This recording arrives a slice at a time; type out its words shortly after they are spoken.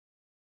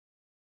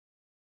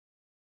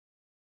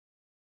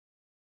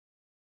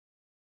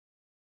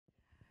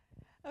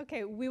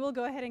Okay, we will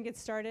go ahead and get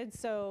started.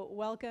 So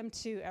welcome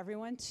to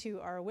everyone to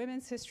our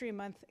Women's History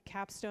Month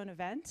capstone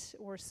event.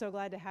 We're so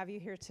glad to have you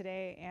here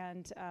today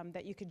and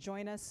that you could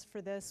join us for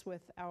this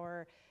with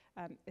our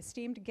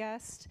esteemed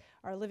guest,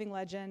 our living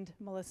legend,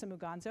 Melissa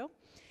Muganzo.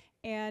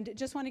 And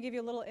just want to give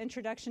you a little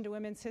introduction to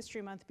Women's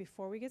History Month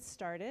before we get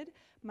started.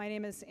 My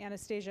name is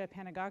Anastasia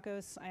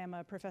Panagakos. I am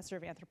a professor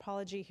of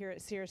anthropology here at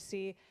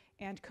CRC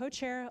and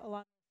co-chair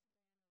along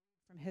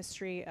from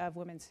History of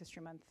Women's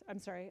History Month.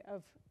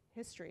 Of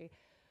History.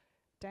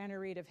 Diana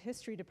Reed of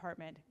History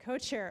Department,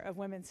 co-chair of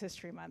Women's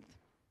History Month.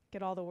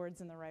 Get all the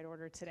words in the right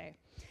order today.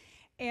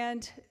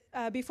 And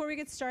before we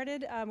get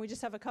started, we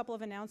just have a couple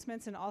of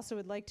announcements and also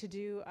would like to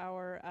do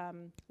our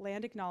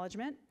land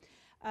acknowledgement.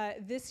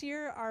 This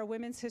year, our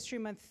Women's History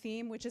Month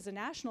theme, which is a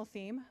national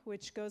theme,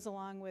 which goes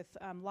along with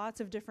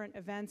lots of different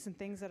events and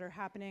things that are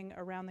happening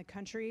around the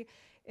country,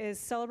 is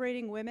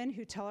celebrating women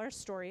who tell our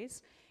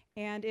stories.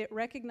 And it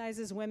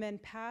recognizes women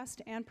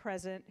past and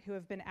present who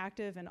have been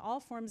active in all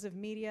forms of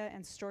media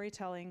and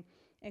storytelling,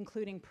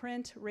 including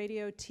print,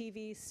 radio,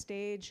 TV,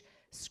 stage,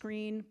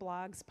 screen,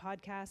 blogs,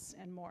 podcasts,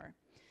 and more.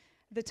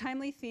 The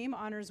timely theme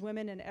honors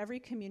women in every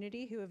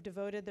community who have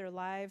devoted their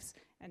lives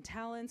and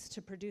talents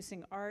to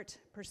producing art,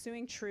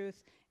 pursuing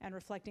truth, and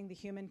reflecting the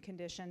human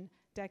condition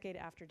decade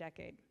after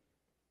decade.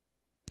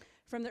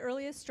 From the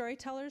earliest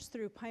storytellers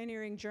through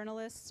pioneering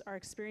journalists, our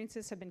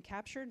experiences have been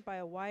captured by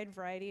a wide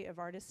variety of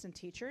artists and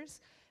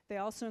teachers. They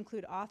also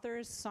include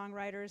authors,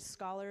 songwriters,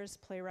 scholars,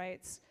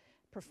 playwrights,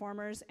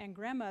 performers, and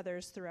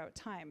grandmothers throughout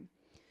time.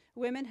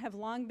 Women have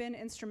long been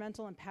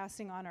instrumental in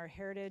passing on our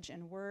heritage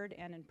in word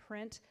and in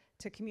print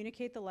to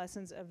communicate the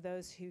lessons of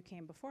those who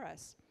came before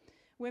us.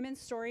 Women's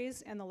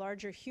stories and the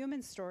larger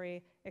human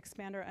story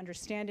expand our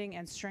understanding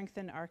and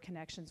strengthen our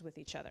connections with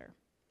each other.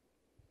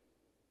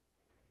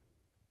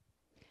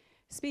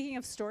 Speaking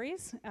of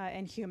stories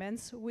and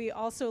humans, we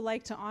also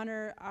like to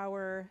honor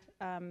our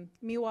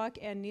Miwok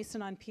and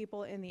Nisenan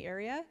people in the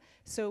area.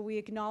 So we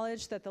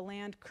acknowledge that the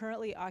land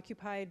currently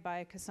occupied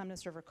by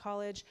Cosumnes River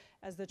College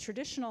as the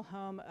traditional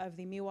home of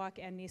the Miwok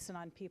and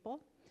Nisenan people.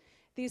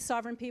 These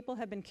sovereign people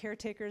have been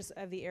caretakers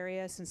of the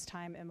area since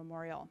time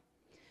immemorial.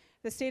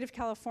 The state of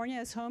California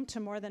is home to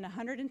more than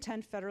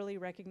 110 federally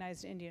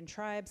recognized Indian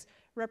tribes,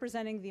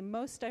 representing the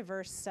most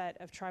diverse set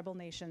of tribal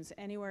nations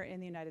anywhere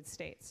in the United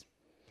States.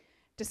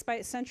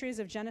 Despite centuries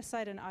of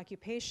genocide and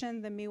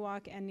occupation, the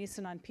Miwok and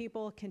Nisenan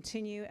people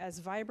continue as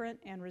vibrant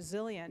and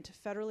resilient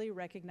federally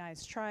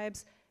recognized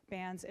tribes,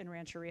 bands, and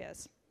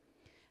rancherias.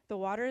 The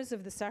waters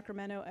of the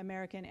Sacramento,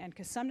 American, and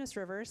Cosumnes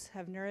rivers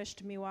have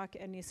nourished Miwok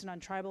and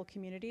Nisenan tribal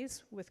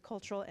communities with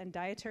cultural and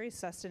dietary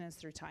sustenance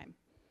through time.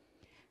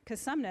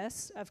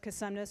 Cosumnes of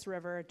Cosumnes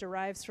River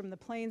derives from the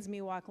Plains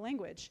Miwok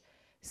language,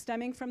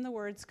 stemming from the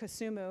words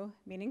Kosumu,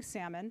 meaning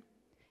salmon,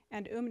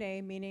 and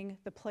Umne, meaning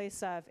the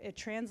place of. It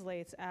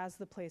translates as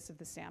the place of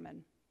the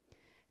salmon.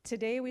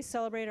 Today, we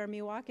celebrate our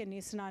Miwok and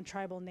Nisenan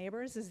tribal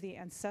neighbors as the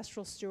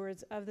ancestral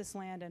stewards of this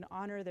land and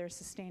honor their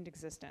sustained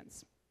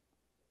existence.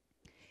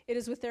 It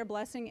is with their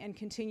blessing and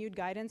continued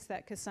guidance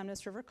that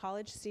Cosumnes River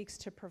College seeks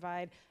to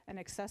provide an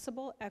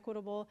accessible,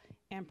 equitable,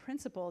 and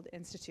principled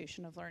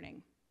institution of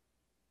learning.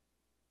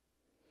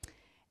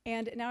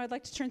 And now I'd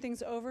like to turn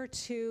things over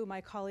to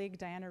my colleague,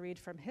 Diana Reed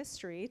from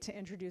History, to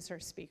introduce our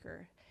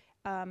speaker.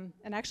 And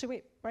actually,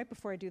 wait, right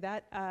before I do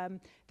that,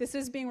 this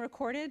is being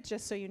recorded,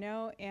 just so you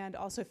know, and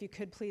also if you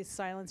could please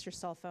silence your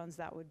cell phones,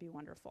 that would be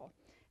wonderful.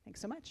 Thanks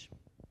so much.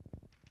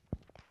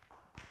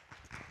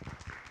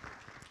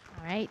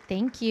 All right,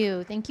 thank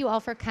you. Thank you all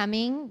for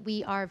coming.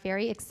 We are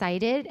very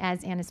excited,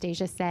 as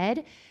Anastasia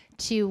said,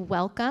 to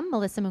welcome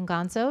Melissa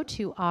Muganzo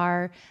to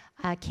our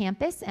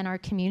campus and our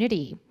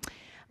community.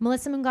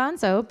 Melissa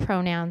Muganzo,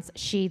 pronouns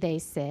she, they,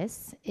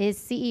 cis, is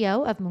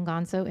CEO of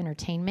Muganzo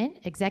Entertainment,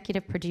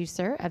 executive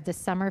producer of the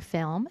summer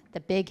film, The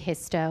Big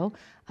Histo,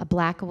 A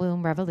Black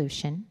Womb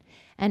Revolution,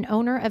 and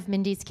owner of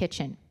Mindy's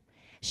Kitchen.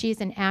 She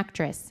is an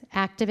actress,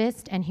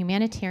 activist, and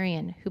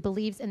humanitarian who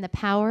believes in the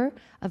power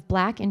of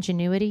Black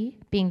ingenuity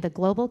being the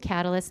global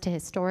catalyst to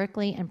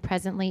historically and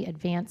presently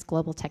advance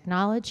global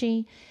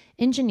technology,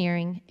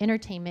 engineering,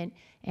 entertainment,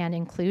 and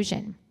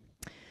inclusion.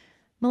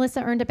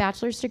 Melissa earned a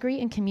bachelor's degree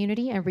in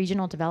community and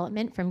regional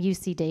development from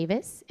UC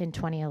Davis in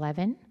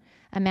 2011,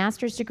 a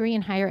master's degree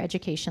in higher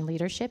education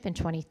leadership in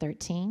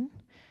 2013,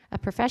 a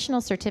professional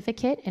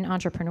certificate in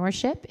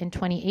entrepreneurship in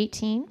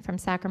 2018 from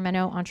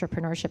Sacramento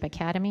Entrepreneurship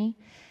Academy,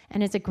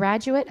 and is a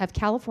graduate of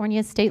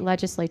California's state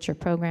legislature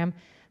program,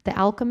 the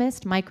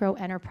Alchemist Micro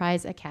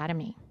Enterprise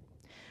Academy.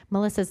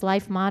 Melissa's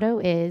life motto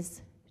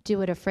is,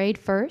 do it afraid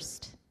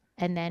first,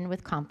 and then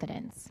with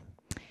confidence.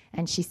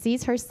 And she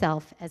sees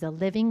herself as a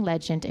living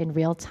legend in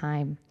real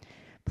time.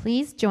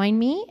 Please join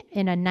me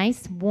in a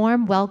nice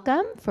warm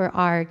welcome for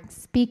our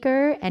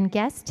speaker and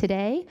guest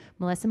today,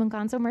 Melissa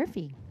Muganzo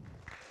Murphy.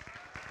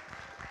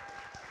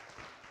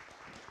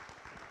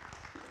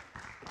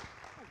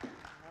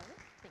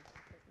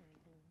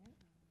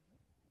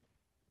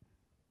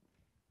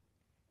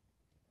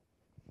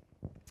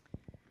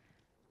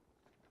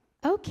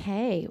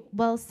 Okay,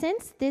 well,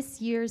 since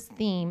this year's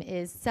theme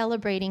is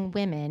celebrating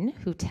women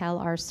who tell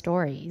our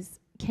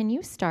stories, can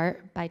you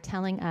start by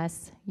telling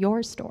us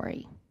your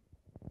story?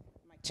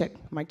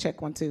 Mic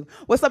check, 1, 2.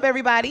 What's up,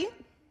 everybody?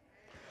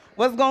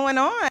 What's going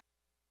on?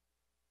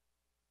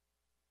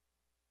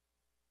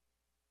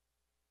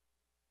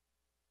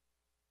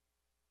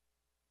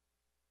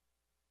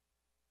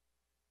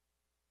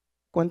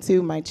 One,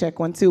 two, mic check,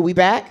 1, 2. We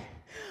back?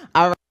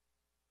 All right.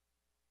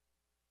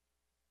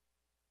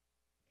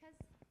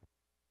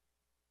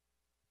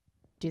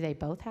 Do they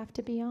both have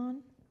to be on?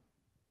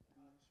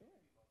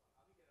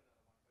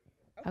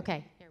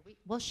 Okay, here,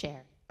 we'll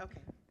share.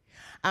 Okay.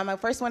 I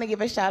first want to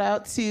give a shout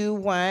out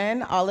to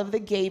all of the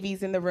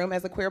gavies in the room.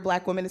 As a queer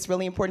Black woman, it's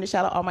really important to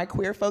shout out all my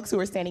queer folks who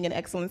are standing in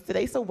excellence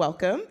today, so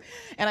welcome.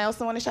 And I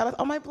also want to shout out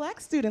all my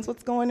Black students.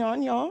 What's going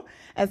on, y'all?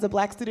 As a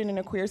Black student and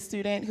a queer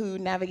student who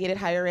navigated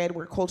higher ed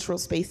where cultural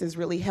spaces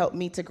really helped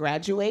me to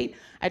graduate,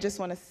 I just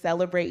want to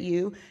celebrate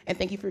you and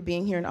thank you for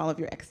being here and all of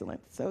your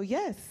excellence. So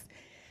yes.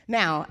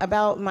 Now,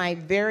 about my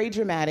very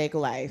dramatic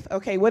life.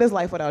 Okay, what is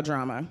life without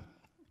drama?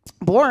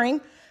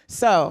 Boring.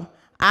 So,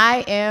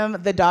 I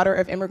am the daughter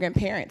of immigrant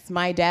parents.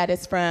 My dad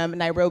is from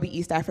Nairobi,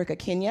 East Africa,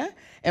 Kenya,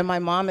 and my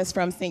mom is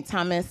from St.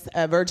 Thomas,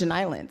 Virgin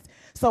Islands.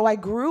 So I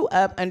grew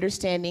up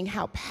understanding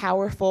how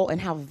powerful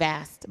and how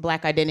vast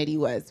Black identity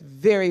was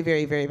very,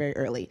 very, very, very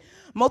early.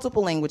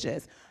 Multiple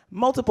languages,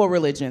 multiple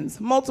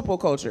religions, multiple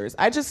cultures.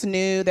 I just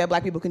knew that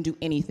Black people can do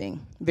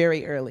anything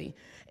very early.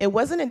 It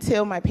wasn't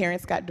until my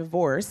parents got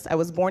divorced, I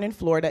was born in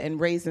Florida and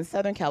raised in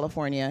Southern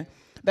California,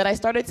 that I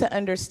started to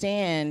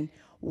understand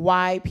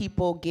why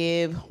people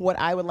give what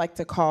I would like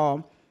to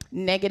call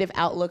negative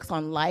outlooks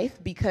on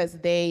life because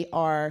they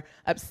are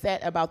upset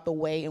about the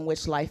way in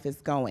which life is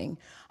going.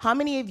 How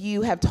many of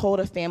you have told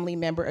a family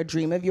member a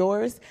dream of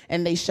yours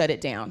and they shut it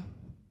down?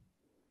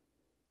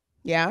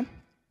 Yeah?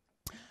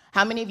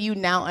 How many of you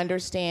now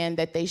understand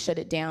that they shut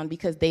it down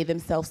because they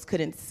themselves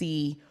couldn't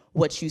see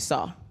what you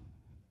saw?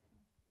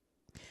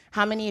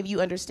 How many of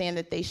you understand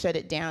that they shut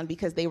it down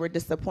because they were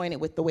disappointed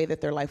with the way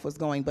that their life was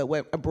going, but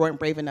weren't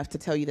brave enough to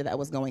tell you that that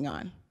was going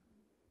on?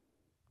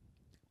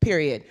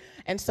 Period.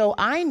 And so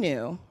I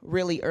knew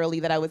really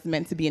early that I was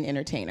meant to be an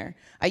entertainer.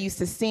 I used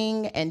to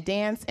sing and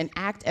dance and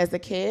act as a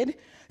kid,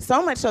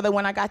 so much so that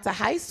when I got to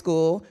high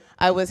school,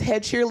 I was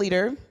head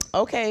cheerleader.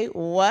 Okay,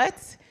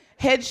 what?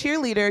 Head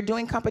cheerleader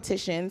doing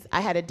competitions.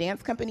 I had a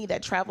dance company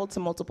that traveled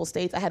to multiple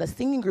states. I had a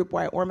singing group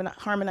where I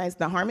harmonized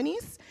the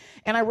harmonies,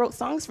 and I wrote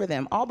songs for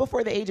them, all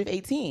before the age of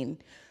 18.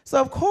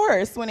 So of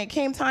course, when it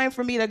came time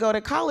for me to go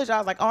to college, I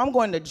was like, oh, I'm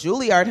going to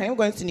Juilliard, I'm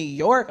going to New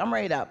York, I'm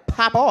ready to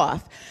pop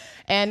off.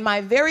 And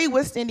my very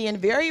West Indian,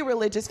 very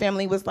religious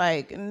family was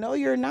like, no,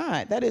 you're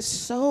not. That is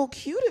so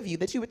cute of you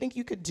that you would think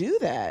you could do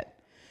that.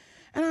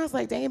 And I was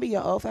like, dang, but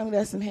your old family,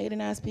 that's some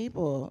hating ass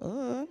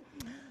people.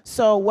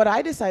 So what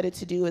I decided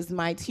to do is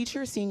my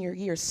teacher senior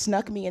year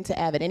snuck me into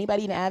Avid.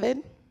 Anybody in Avid?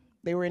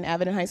 They were in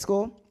Avid in high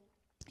school?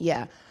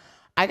 Yeah.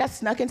 I got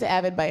snuck into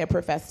Avid by a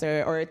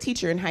professor or a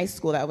teacher in high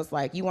school that was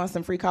like, you want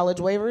some free college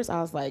waivers?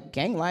 I was like,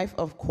 gang life,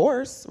 of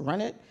course,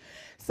 run it.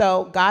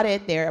 So got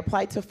it there,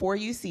 applied to 4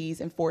 UCs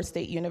and 4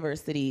 state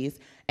universities,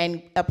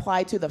 and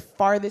applied to the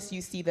farthest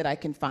UC that I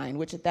can find,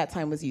 which at that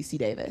time was UC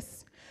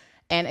Davis.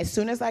 And as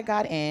soon as I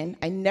got in,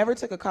 I never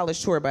took a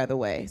college tour, by the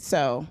way,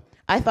 so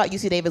I thought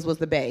UC Davis was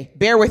the Bay.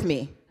 Bear with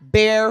me.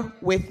 Bear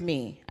with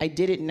me. I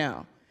didn't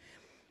know.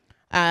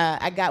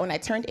 When I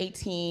turned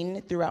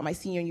 18 throughout my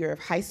senior year of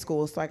high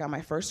school, so I got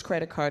my first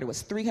credit card. It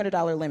was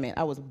 $300 limit.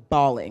 I was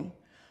bawling.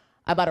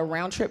 I bought a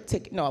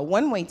a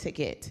one-way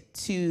ticket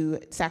to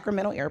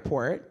Sacramento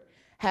Airport,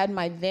 had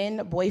my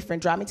then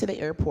boyfriend drive me to the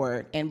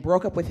airport, and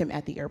broke up with him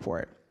at the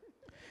airport.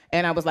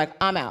 And I was like,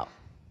 I'm out.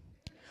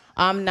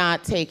 I'm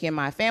not taking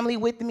my family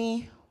with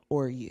me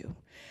or you.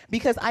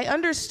 Because I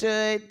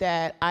understood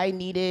that I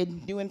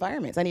needed new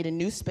environments. I needed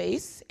new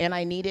space, and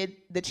I needed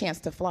the chance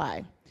to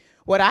fly.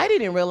 What I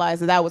didn't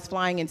realize is that I was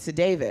flying into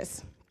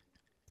Davis.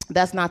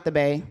 That's not the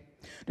Bay.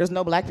 There's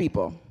no Black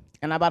people.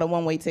 And I bought a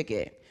one-way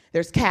ticket.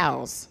 There's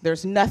cows.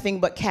 There's nothing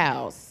but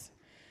cows.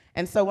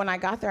 And so when I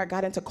got there, I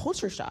got into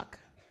culture shock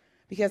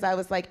because I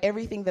was like,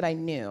 everything that I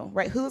knew,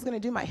 right? Who's gonna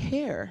do my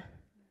hair?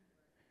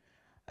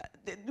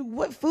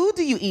 What food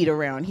do you eat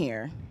around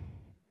here?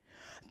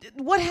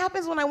 What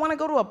happens when I wanna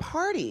go to a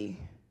party?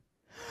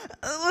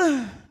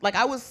 Like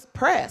I was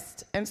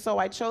pressed. And so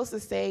I chose to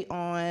stay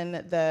on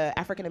the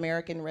African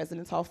American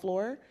residence hall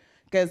floor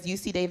because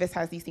UC Davis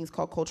has these things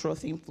called cultural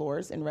themed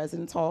floors in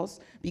residence halls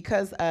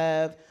because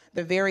of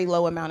the very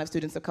low amount of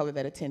students of color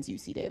that attends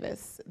UC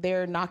Davis.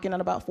 They're knocking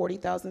on about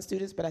 40,000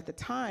 students, but at the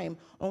time,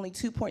 only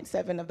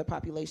 2.7 of the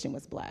population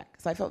was Black.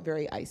 So I felt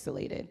very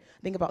isolated.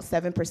 I think about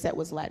 7%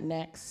 was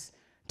Latinx,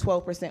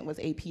 12% was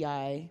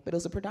API, but it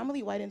was a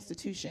predominantly white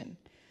institution.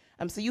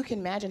 So you can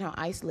imagine how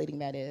isolating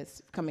that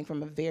is coming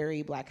from a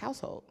very Black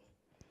household.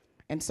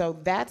 And so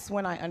that's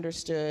when I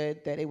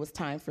understood that it was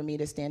time for me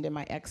to stand in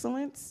my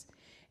excellence.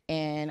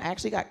 And I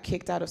actually got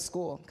kicked out of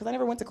school because I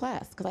never went to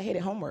class because I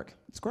hated homework.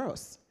 It's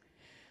gross.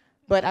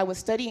 But I was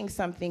studying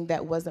something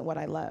that wasn't what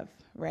I love.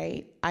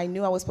 right? I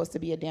knew I was supposed to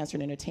be a dancer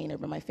and entertainer,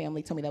 but my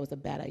family told me that was a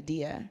bad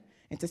idea,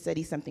 and to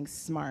study something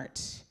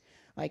smart,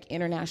 like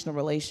international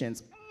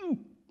relations.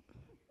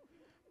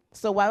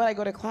 So why would I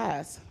go to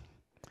class?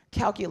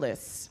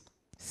 Calculus,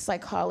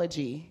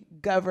 psychology,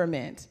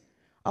 government.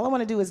 All I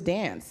want to do is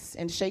dance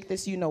and shake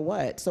this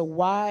you-know-what. So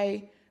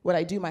why would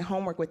I do my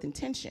homework with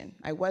intention?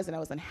 I was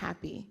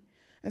unhappy.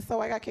 And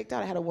so I got kicked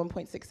out. I had a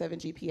 1.67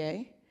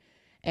 GPA.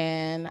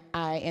 And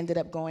I ended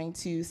up going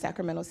to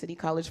Sacramento City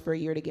College for a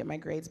year to get my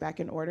grades back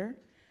in order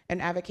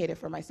and advocated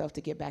for myself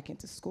to get back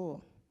into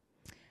school.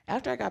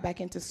 After I got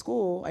back into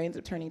school, I ended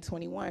up turning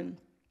 21.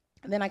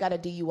 And then I got a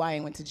DUI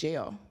and went to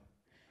jail.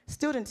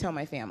 Still didn't tell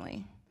my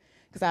family.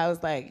 Because I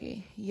was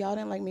like, y'all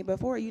didn't like me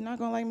before, you're not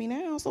gonna like me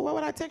now, so why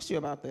would I text you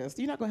about this?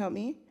 You're not gonna help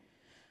me.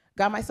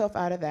 Got myself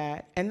out of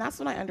that, and that's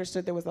when I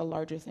understood there was a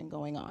larger thing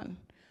going on.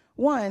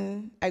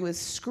 One, I was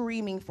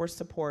screaming for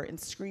support and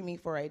screaming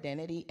for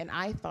identity, and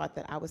I thought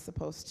that I was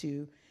supposed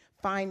to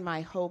find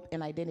my hope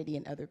and identity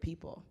in other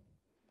people.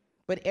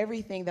 But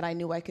everything that I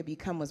knew I could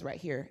become was right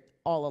here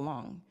all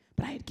along.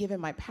 But I had given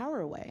my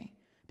power away,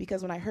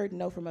 because when I heard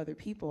no from other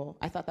people,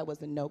 I thought that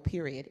was a no,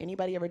 period.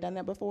 Anybody ever done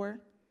that before?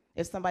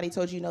 If somebody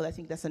told you no, I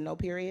think that's a no,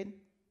 period.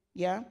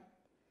 Yeah?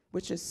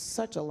 Which is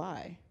such a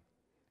lie,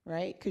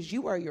 right? Because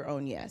you are your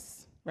own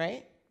yes,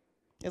 right?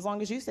 As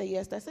long as you say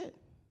yes, that's it.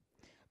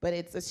 But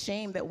it's a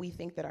shame that we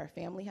think that our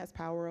family has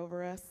power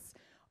over us,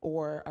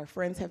 or our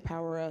friends have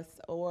power over us,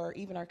 or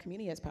even our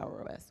community has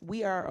power over us.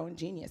 We are our own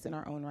genius in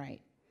our own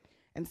right.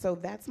 And so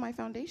that's my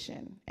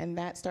foundation, and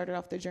that started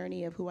off the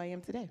journey of who I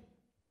am today.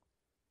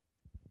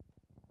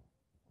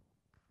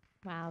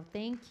 Wow,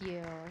 thank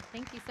you.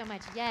 Thank you so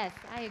much. Yes,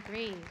 I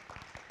agree.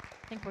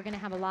 I think we're going to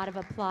have a lot of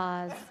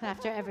applause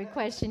after every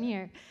question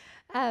here.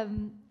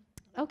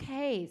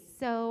 Okay,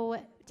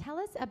 so tell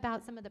us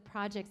about some of the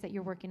projects that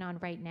you're working on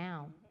right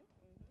now.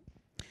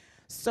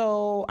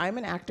 So I'm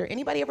an actor.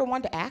 Anybody ever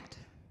wanted to act?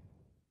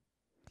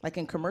 Like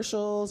in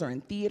commercials or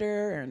in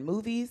theater or in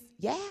movies?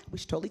 Yeah, we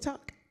should totally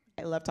talk.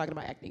 I love talking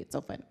about acting. It's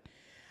so fun.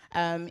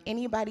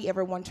 Anybody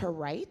ever want to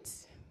write?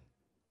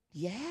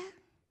 Yeah?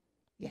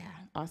 Yeah,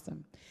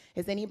 awesome.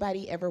 Has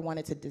anybody ever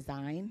wanted to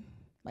design?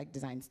 Like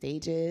design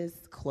stages,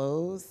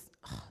 clothes?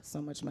 Oh,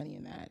 so much money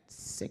in that.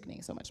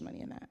 Sickening, so much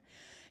money in that.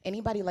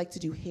 Anybody like to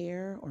do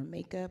hair or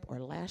makeup or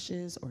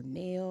lashes or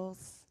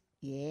nails?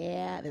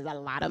 Yeah, there's a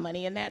lot of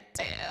money in that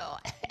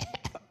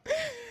too.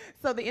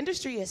 So the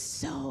industry is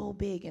so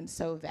big and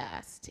so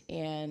vast,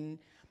 and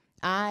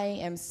I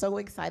am so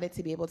excited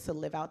to be able to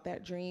live out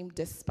that dream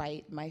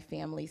despite my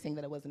family saying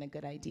that it wasn't a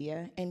good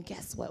idea. And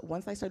guess what?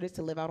 Once I started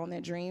to live out on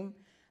that dream,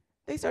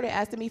 they started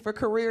asking me for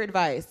career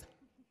advice.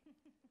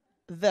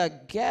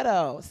 The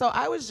ghetto. So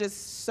I was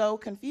just so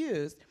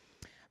confused.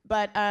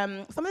 But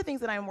some of the things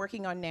that I'm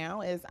working on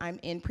now is I'm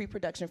in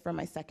pre-production for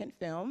my second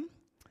film.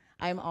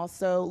 I'm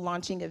also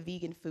launching a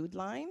vegan food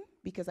line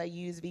because I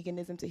use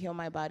veganism to heal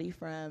my body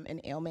from an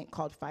ailment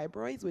called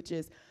fibroids, which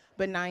is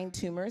benign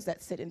tumors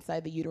that sit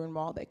inside the uterine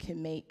wall that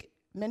can make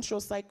menstrual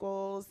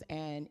cycles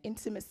and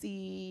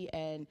intimacy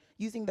and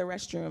using the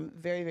restroom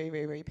very, very,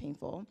 very, very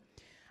painful.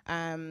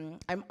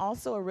 I'm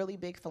also a really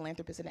big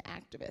philanthropist and an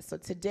activist. So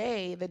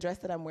today, the dress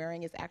that I'm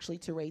wearing is actually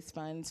to raise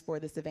funds for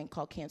this event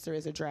called Cancer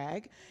is a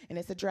Drag. And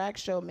it's a drag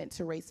show meant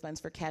to raise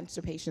funds for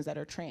cancer patients that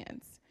are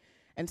trans.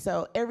 And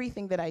so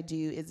everything that I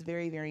do is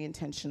very, very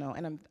intentional.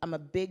 And I'm a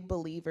big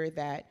believer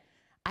that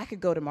I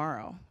could go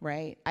tomorrow,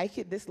 right?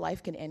 This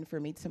life can end for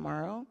me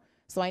tomorrow.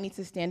 So I need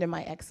to stand in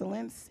my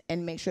excellence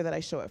and make sure that I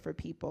show up for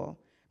people,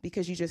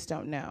 because you just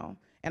don't know.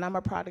 And I'm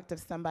a product of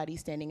somebody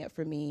standing up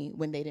for me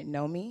when they didn't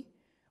know me,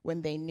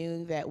 when they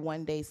knew that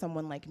one day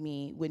someone like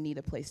me would need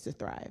a place to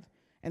thrive.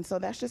 And so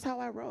that's just how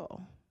I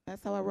roll.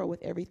 That's how I roll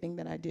with everything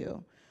that I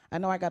do. I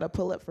know I gotta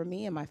pull up for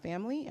me and my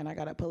family, and I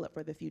gotta pull up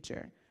for the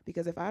future.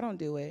 Because if I don't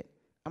do it,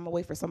 I'm gonna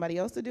wait for somebody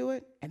else to do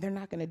it, and they're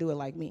not gonna do it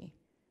like me.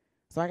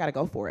 So I gotta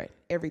go for it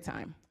every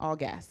time, all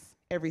gas,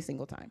 every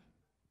single time.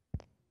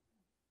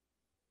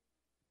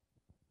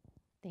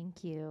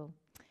 Thank you.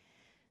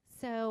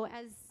 So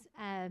as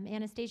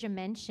Anastasia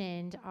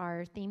mentioned,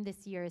 our theme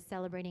this year is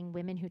celebrating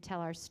women who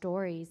tell our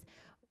stories.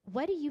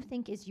 What do you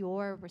think is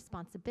your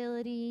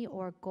responsibility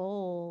or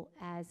goal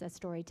as a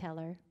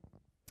storyteller?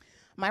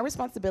 My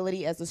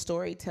responsibility as a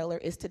storyteller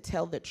is to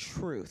tell the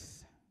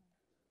truth,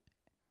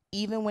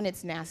 even when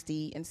it's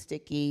nasty and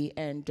sticky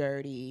and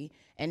dirty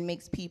and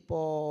makes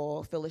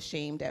people feel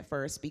ashamed at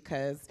first,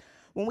 because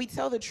when we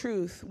tell the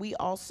truth, we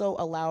also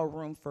allow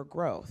room for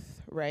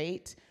growth,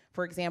 right?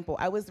 For example,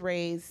 I was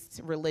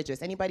raised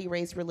religious. Anybody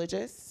raised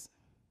religious?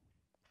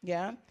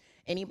 Yeah?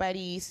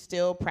 Anybody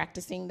still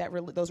practicing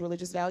those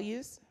religious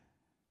values?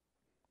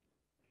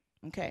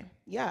 Okay,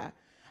 yeah.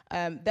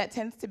 That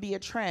tends to be a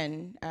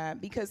trend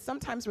because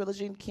sometimes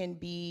religion can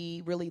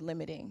be really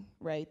limiting,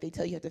 right? They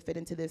tell you have to fit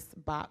into this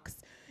box.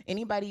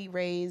 Anybody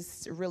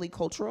raised really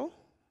cultural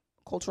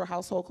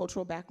household,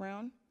 cultural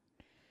background?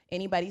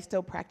 Anybody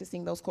still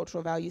practicing those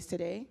cultural values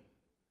today?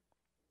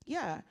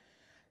 Yeah.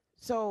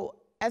 So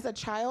as a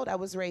child, I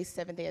was raised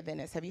Seventh-day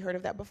Adventist. Have you heard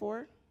of that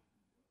before?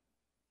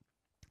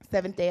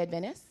 Seventh-day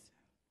Adventist?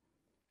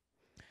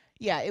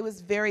 Yeah, it was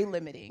very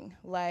limiting.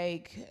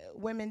 Like,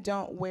 women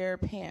don't wear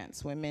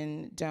pants.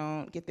 Women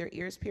don't get their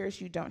ears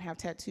pierced. You don't have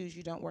tattoos.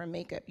 You don't wear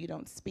makeup. You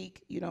don't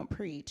speak. You don't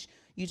preach.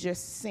 You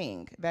just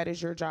sing. That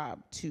is your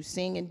job, to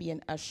sing and be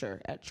an usher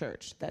at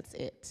church. That's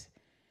it.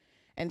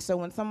 And so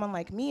when someone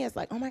like me is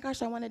like, oh my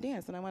gosh, I want to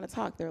dance and I want to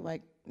talk, they're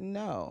like,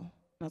 no. And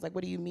I was like,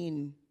 what do you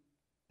mean,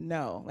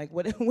 no? Like,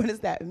 what does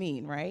that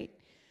mean, right?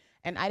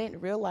 And I didn't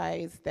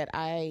realize that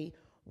I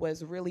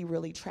was really,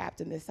 really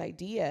trapped in this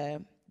idea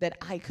that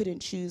I couldn't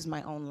choose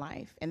my own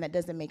life. And that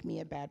doesn't make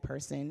me a bad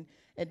person.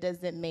 It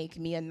doesn't make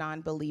me a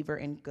non-believer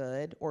in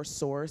good or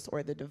source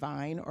or the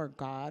divine or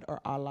God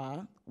or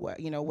Allah,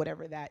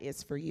 whatever that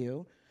is for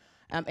you.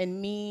 And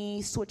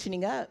me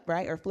switching up,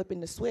 right, or flipping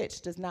the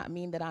switch does not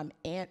mean that I'm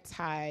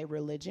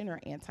anti-religion or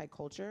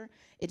anti-culture.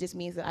 It just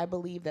means that I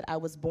believe that I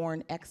was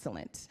born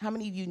excellent. How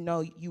many of you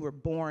know you were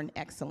born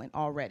excellent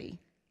already?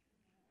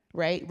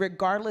 Right?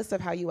 Regardless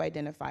of how you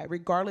identify,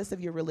 regardless of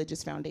your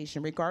religious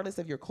foundation, regardless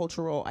of your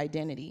cultural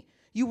identity,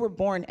 you were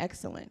born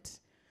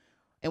excellent.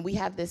 And we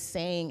have this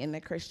saying in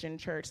the Christian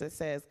church that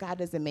says, God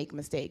doesn't make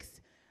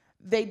mistakes.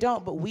 They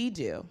don't, but we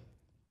do,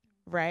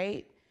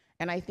 right?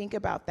 And I think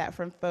about that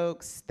from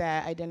folks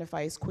that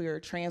identify as queer or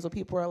trans, where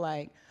people are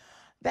like,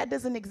 that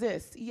doesn't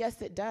exist.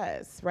 Yes, it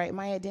does, right?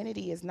 My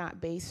identity is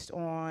not based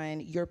on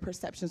your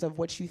perceptions of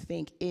what you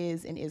think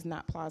is and is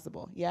not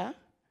plausible, yeah?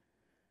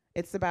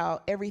 It's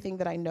about everything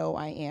that I know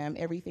I am,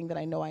 everything that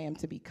I know I am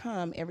to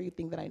become,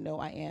 everything that I know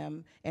I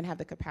am and have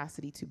the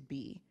capacity to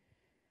be.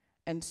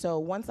 And so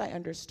once I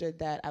understood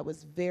that, I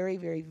was very,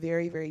 very,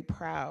 very, very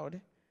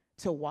proud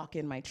to walk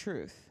in my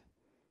truth.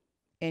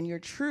 And your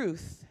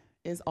truth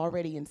is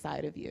already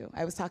inside of you.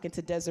 I was talking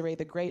to Desiree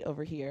the Great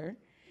over here,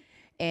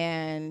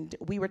 and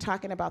we were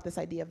talking about this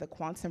idea of the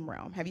quantum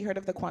realm. Have you heard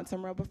of the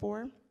quantum realm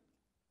before?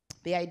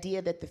 The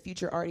idea that the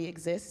future already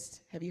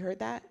exists. Have you heard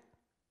that?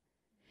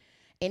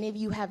 Any of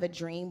you have a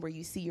dream where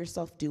you see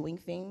yourself doing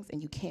things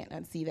and you can't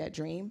unsee that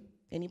dream?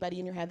 Anybody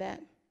in here had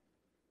that?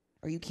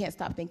 Or you can't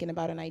stop thinking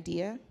about an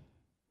idea?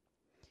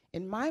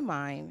 In my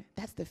mind,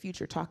 that's the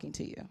future talking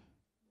to you,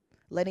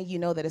 letting you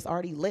know that it's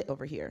already lit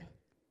over here.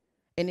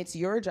 And it's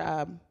your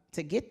job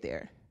to get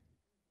there,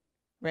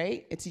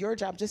 right? It's your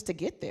job just to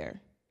get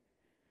there.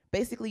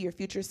 Basically, your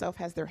future self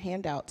has their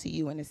hand out to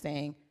you and is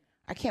saying,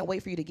 I can't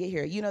wait for you to get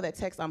here. You know that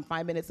text, I'm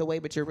 5 minutes away,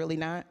 but you're really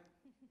not?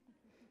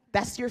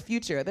 That's your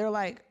future. They're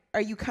like,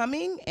 are you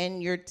coming?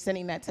 And you're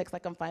sending that text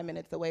like I'm 5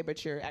 minutes away,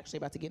 but you're actually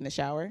about to get in the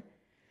shower.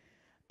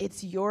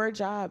 It's your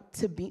job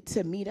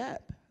to meet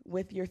up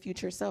with your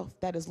future self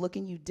that is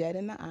looking you dead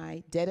in the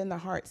eye, dead in the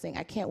heart, saying,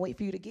 I can't wait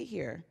for you to get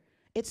here.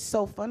 It's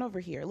so fun over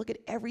here. Look at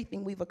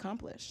everything we've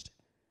accomplished.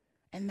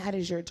 And that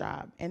is your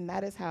job. And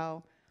that is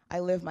how I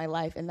live my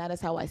life. And that is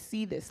how I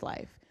see this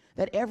life.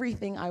 That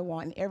everything I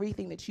want and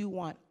everything that you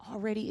want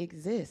already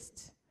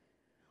exists.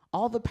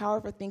 All the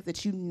powerful things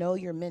that you know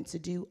you're meant to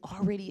do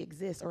already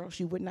exist, or else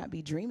you would not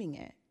be dreaming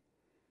it,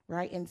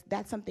 right? And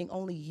that's something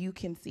only you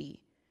can see.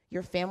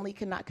 Your family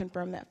cannot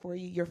confirm that for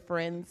you, your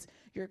friends,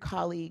 your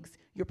colleagues,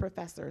 your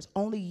professors.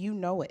 Only you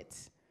know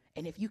it.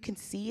 And if you can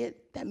see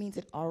it, that means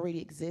it already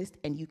exists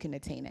and you can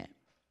attain it.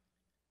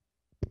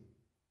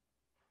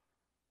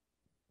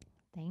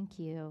 Thank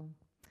you.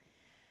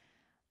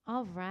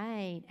 All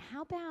right.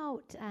 How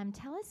about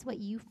tell us what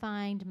you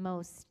find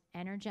most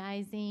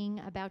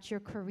energizing about your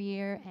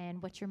career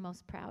and what you're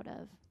most proud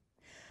of?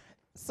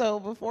 So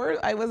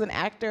before I was an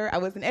actor, I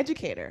was an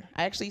educator.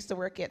 I actually used to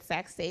work at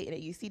Sac State and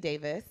at UC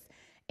Davis,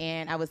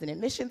 and I was an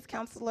admissions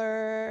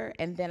counselor,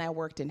 and then I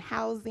worked in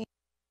housing.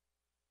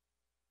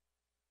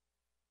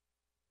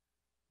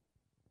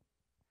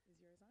 Is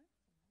yours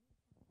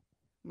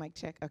on? Mic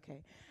check,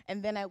 okay.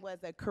 And then I was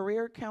a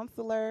career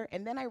counselor,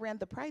 and then I ran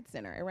the Pride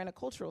Center. I ran a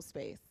cultural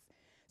space.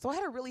 So I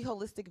had a really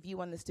holistic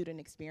view on the student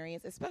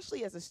experience,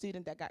 especially as a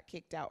student that got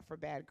kicked out for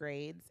bad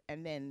grades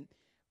and then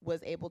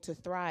was able to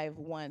thrive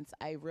once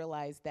I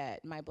realized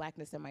that my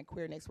blackness and my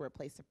queerness were a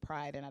place of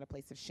pride and not a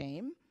place of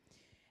shame.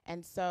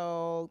 And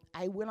so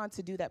I went on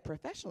to do that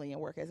professionally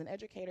and work as an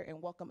educator and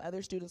welcome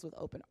other students with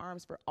open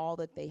arms for all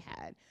that they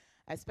had,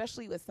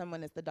 especially with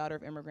someone as the daughter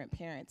of immigrant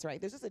parents, right?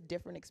 There's just a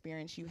different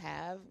experience you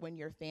have when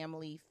your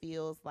family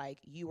feels like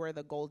you are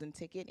the golden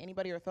ticket.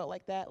 Anybody ever felt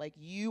like that? Like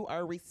you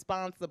are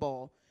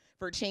responsible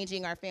for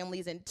changing our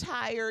family's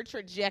entire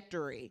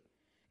trajectory.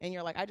 And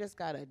you're like, I just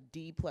got a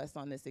D+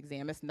 on this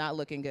exam. It's not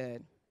looking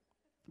good,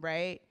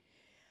 right?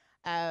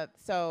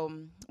 So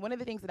one of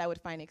the things that I would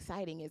find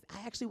exciting is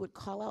I actually would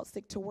call out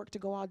sick to work to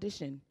go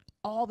audition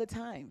all the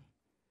time.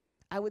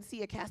 I would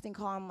see a casting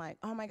call, I'm like,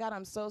 oh my God,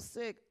 I'm so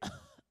sick.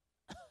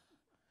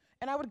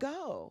 And I would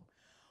go.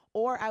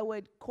 Or I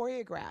would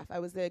choreograph. I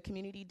was a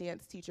community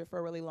dance teacher for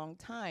a really long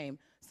time,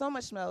 so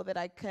much so that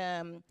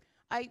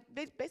I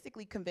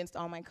basically convinced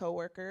all my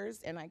coworkers,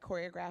 and I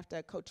choreographed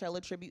a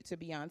Coachella tribute to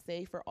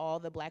Beyonce for all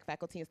the Black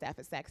faculty and staff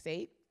at Sac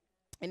State.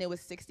 And it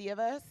was 60 of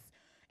us,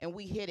 and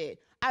we hit it.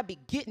 I be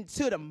getting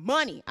to the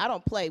money. I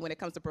don't play when it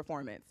comes to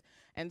performance.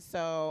 And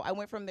so I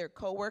went from their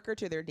coworker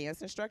to their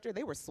dance instructor.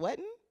 They were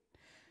sweating.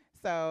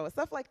 So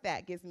stuff like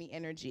that gives me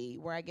energy,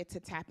 where I get to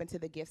tap into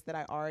the gifts that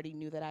I already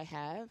knew that I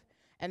have.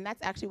 And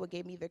that's actually what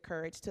gave me the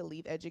courage to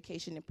leave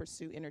education and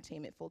pursue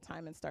entertainment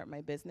full-time and start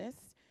my business,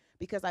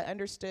 because I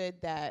understood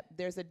that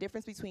there's a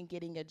difference between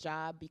getting a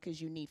job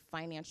because you need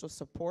financial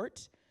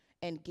support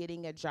and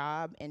getting a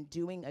job and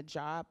doing a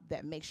job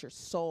that makes your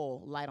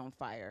soul light on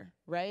fire,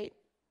 right?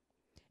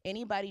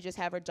 Anybody just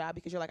have a job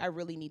because you're like, I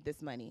really need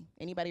this money?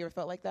 Anybody ever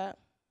felt like that?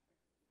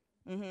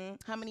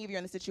 How many of you are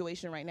in the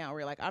situation right now where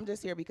you're like, I'm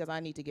just here because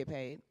I need to get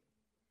paid?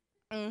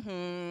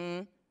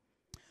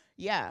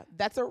 Yeah,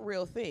 that's a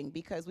real thing,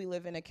 because we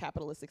live in a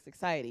capitalistic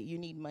society. You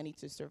need money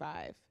to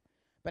survive.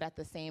 But at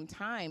the same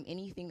time,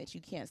 anything that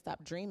you can't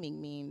stop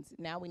dreaming means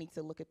now we need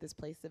to look at this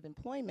place of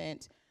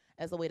employment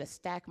as a way to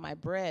stack my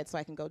bread so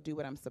I can go do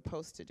what I'm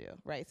supposed to do,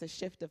 right? It's a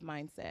shift of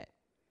mindset.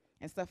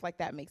 And stuff like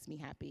that makes me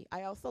happy.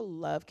 I also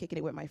love kicking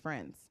it with my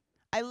friends.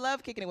 I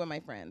love kicking it with my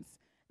friends.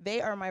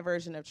 They are my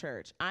version of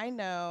church. I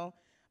know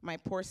my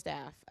poor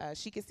staff.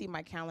 She can see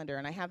my calendar,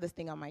 and I have this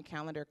thing on my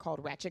calendar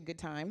called Ratchet Good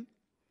Time.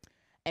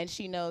 And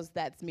she knows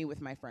that's me with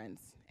my friends.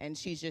 And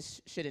she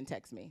just shouldn't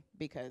text me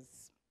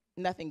because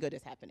nothing good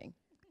is happening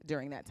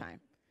during that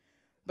time.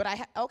 But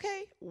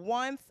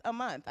once a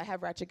month, I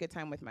have Ratchet Good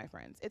Time with my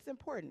friends. It's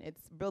important. It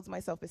builds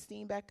my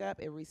self-esteem back up.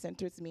 It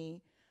recenters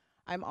me.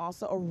 I'm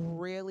also a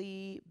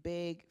really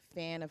big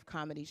fan of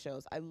comedy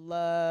shows. I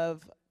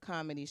love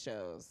comedy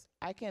shows.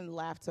 I can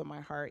laugh till my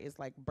heart is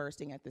like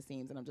bursting at the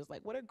seams, and I'm just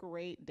like, what a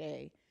great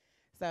day.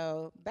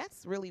 So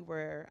that's really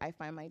where I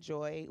find my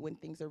joy when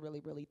things are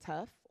really, really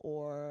tough,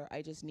 or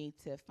I just need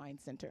to find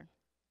center.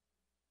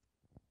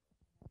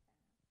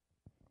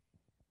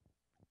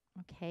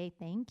 Okay,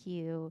 thank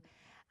you.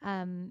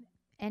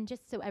 And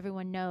just so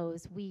everyone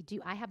knows,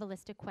 I have a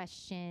list of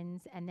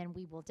questions, and then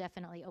we will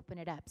definitely open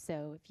it up.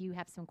 So if you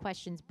have some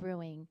questions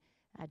brewing,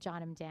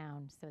 jot them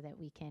down so that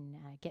we can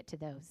get to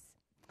those.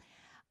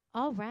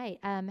 All right.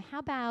 How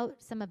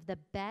about some of the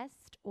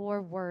best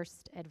or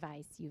worst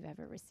advice you've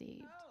ever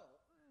received?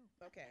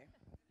 Oh, okay.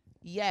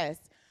 Yes.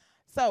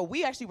 So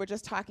we actually were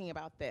just talking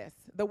about this.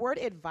 The word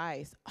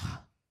advice,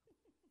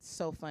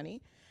 so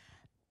funny.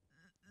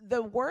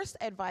 The worst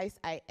advice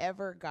I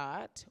ever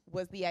got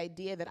was the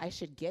idea that I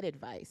should get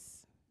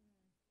advice.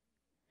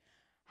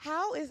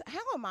 How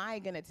am I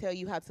going to tell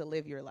you how to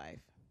live your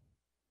life?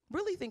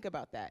 Really think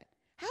about that.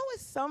 How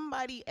is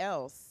somebody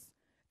else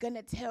going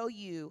to tell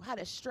you how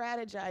to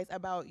strategize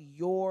about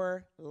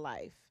your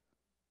life?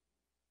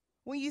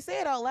 When you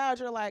say it out loud,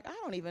 you're like, I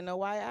don't even know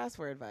why I asked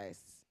for advice.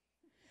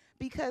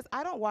 Because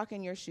I don't walk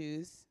in your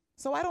shoes,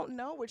 so I don't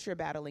know what you're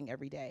battling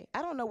every day.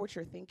 I don't know what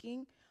you're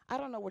thinking. I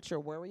don't know what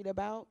you're worried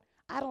about.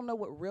 I don't know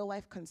what real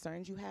life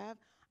concerns you have.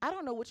 I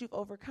don't know what you've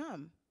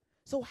overcome.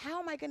 So how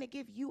am I going to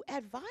give you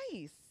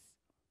advice?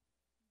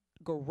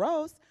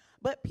 Gross.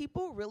 But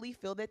people really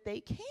feel that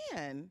they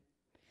can.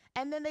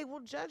 And then they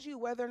will judge you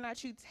whether or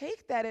not you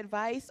take that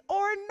advice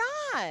or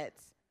not.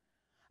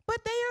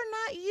 But they are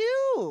not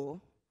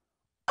you.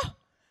 Oh.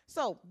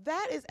 So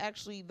that is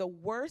actually the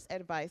worst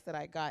advice that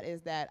I got,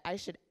 is that I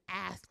should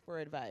ask for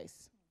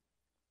advice.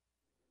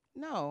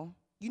 No,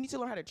 you need to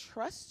learn how to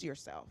trust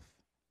yourself.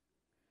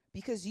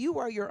 Because you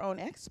are your own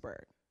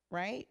expert,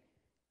 right?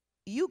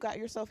 You got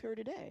yourself here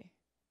today.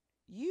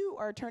 You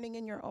are turning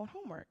in your own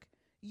homework.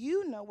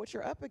 You know what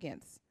you're up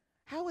against.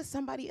 How is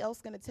somebody else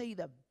going to tell you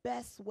the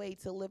best way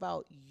to live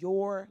out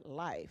your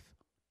life?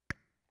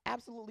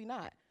 Absolutely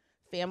not.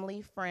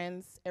 Family,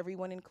 friends,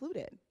 everyone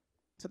included.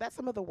 So that's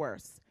some of the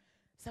worst.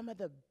 Some of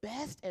the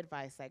best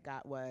advice I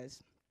got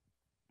was,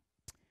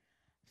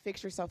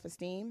 fix your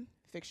self-esteem,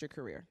 fix your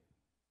career.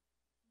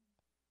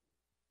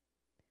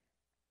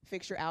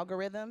 Fix your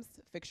algorithms,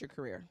 fix your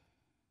career.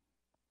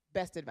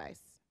 Best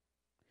advice.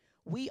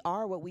 We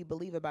are what we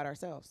believe about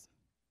ourselves.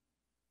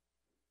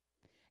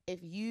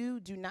 If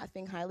you do not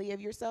think highly of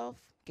yourself,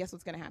 guess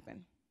what's going to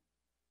happen?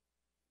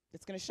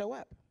 It's going to show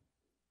up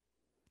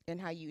in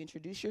how you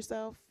introduce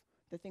yourself,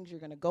 the things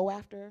you're going to go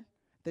after,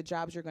 the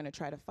jobs you're going to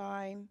try to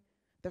find,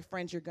 the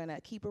friends you're going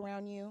to keep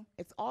around you.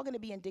 It's all going to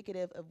be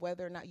indicative of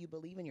whether or not you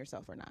believe in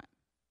yourself or not,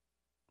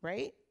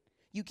 right?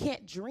 You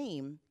can't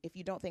dream if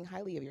you don't think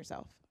highly of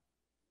yourself.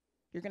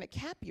 You're going to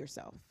cap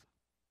yourself.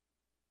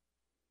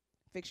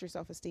 Fix your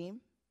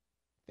self-esteem,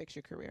 fix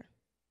your career.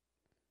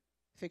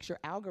 Fix your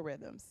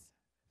algorithms,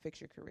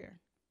 fix your career.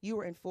 You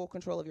are in full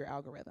control of your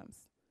algorithms.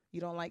 You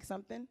don't like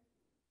something?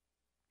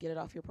 Get it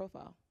off your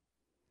profile.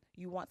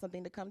 You want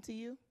something to come to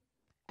you?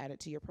 Add it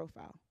to your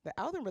profile. The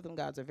algorithm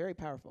gods are very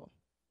powerful,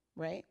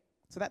 right?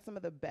 So that's some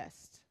of the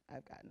best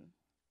I've gotten.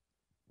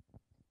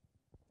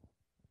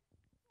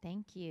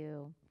 Thank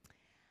you.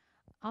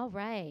 All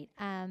right.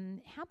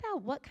 How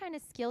about, what kind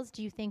of skills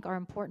do you think are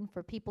important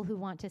for people who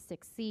want to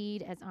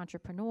succeed as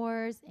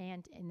entrepreneurs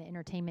and in the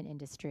entertainment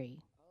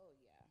industry?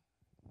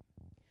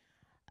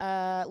 Oh,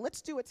 yeah.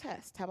 Let's do a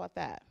test. How about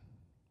that?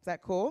 Is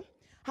that cool?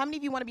 How many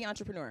of you want to be an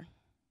entrepreneur?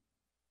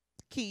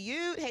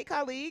 Cute. Hey,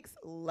 colleagues.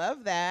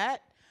 Love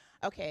that.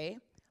 Okay.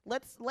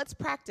 Let's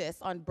practice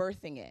on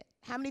birthing it.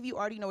 How many of you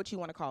already know what you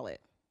want to call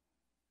it?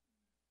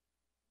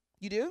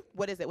 You do?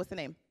 What is it? What's the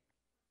name?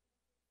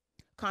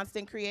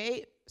 Constant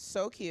Create,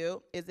 so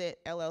cute. Is it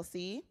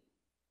LLC?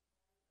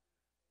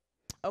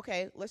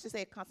 Okay, let's just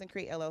say Constant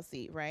Create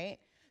LLC, right?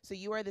 So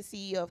you are the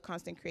CEO of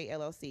Constant Create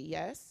LLC,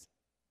 yes?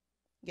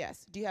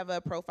 Yes. Do you have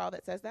a profile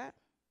that says that?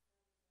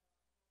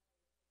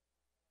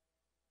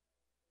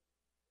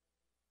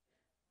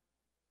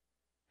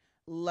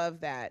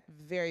 Love that.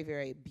 Very,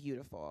 very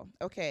beautiful.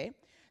 Okay.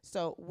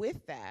 So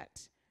with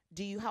that,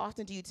 how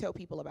often do you tell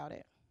people about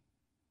it?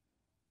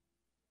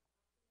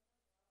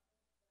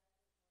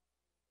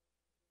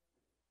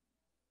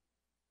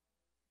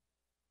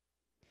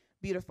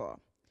 Beautiful.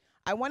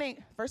 I want to,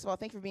 first of all,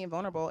 thank you for being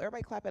vulnerable.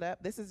 Everybody clap it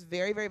up. This is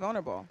very, very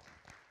vulnerable.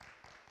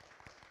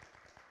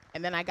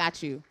 And then I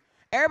got you.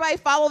 Everybody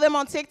follow them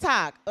on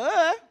TikTok.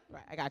 Right,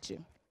 I got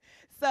you.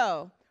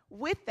 So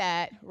with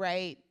that,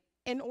 right,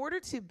 in order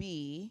to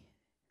be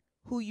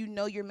who you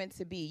know you're meant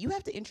to be, you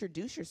have to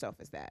introduce yourself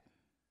as that.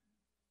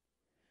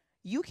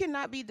 You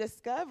cannot be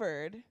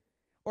discovered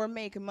or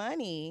make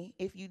money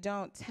if you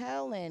don't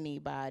tell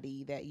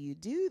anybody that you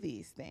do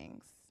these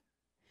things.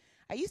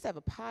 I used to have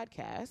a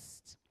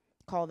podcast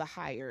called The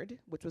Hired,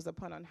 which was a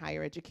pun on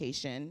higher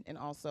education and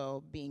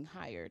also being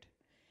hired.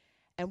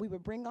 And we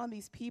would bring on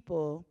these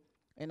people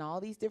in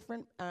all these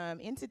different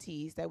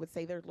entities that would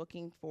say they're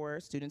looking for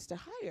students to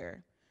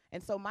hire.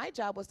 And so my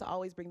job was to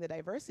always bring the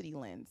diversity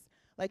lens.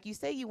 Like, you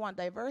say you want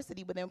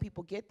diversity, but then when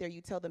people get there,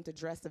 you tell them to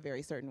dress a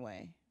very certain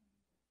way.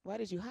 Why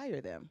did you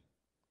hire them?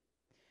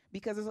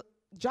 Because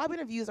job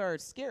interviews are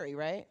scary,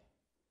 right?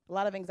 A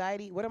lot of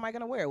anxiety. What am I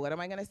going to wear? What am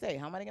I going to say?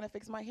 How am I going to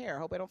fix my hair? I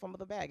hope I don't fumble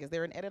the bag. Is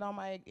there an edit on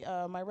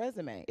my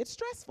resume? It's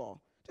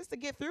stressful. Just to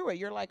get through it,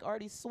 you're like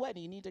already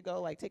sweating. You need to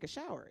go like take a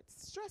shower.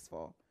 It's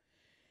stressful.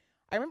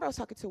 I remember I was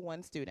talking to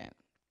one student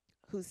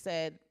who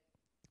said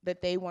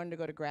that they wanted to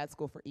go to grad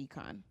school for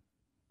econ.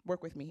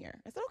 Work with me here.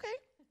 I said, okay.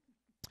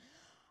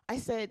 I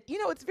said,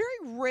 it's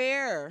very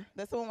rare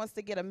that someone wants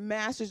to get a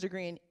master's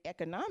degree in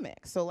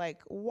economics. So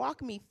like,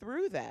 walk me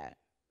through that.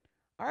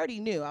 I already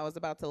knew I was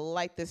about to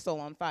light this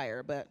soul on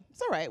fire, but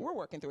it's all right. We're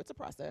working through it. It's a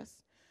process.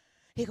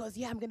 He goes,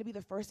 yeah, I'm going to be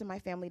the first in my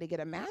family to get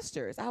a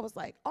master's. I was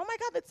like, oh my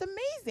God, that's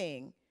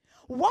amazing.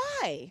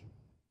 Why?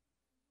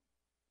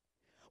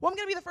 Well, I'm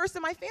going to be the first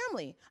in my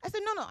family. I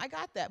said, no, I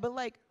got that. But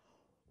like,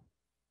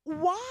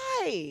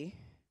 why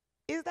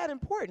is that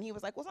important? He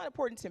was like, well, it's not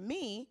important to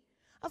me.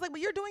 I was like,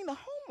 but you're doing the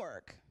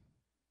homework.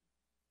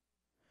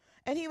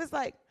 And he was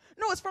like,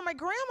 no, it's for my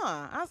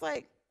grandma. I was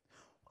like,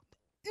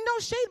 no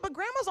shade, but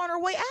grandma's on her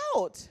way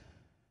out.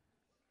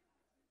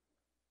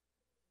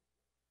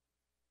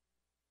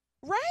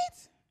 Right?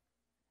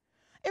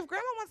 If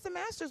grandma wants a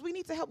master's, we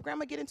need to help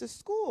grandma get into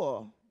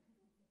school.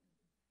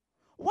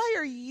 Why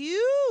are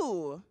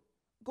you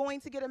going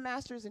to get a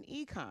master's in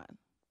econ?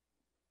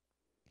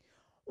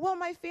 Well,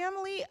 my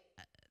family,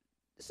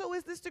 so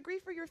is this degree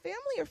for your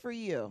family or for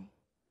you?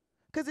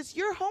 Because it's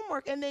your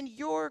homework and then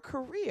your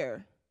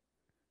career.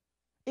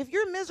 If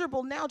you're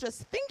miserable now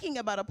just thinking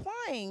about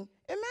applying,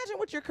 imagine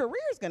what your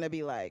career is going to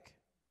be like.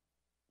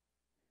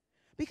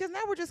 Because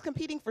now we're just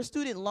competing for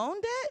student loan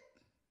debt.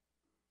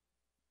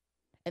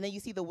 And then you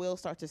see the wheels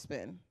start to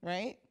spin,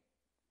 right?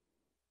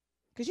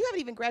 Because you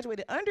haven't even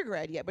graduated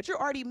undergrad yet, but you're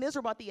already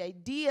miserable about the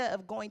idea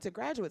of going to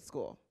graduate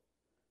school,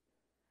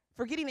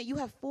 forgetting that you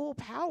have full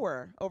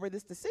power over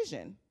this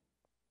decision.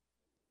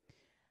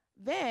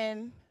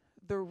 Then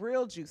the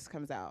real juice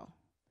comes out.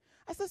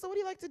 I said, so what do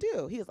you like to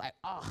do? He was like,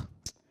 oh,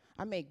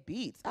 I make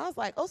beats. I was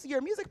like, oh, so you're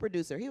a music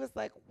producer? He was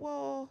like,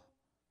 well,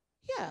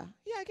 yeah,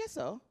 I guess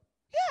so.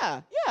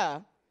 Yeah.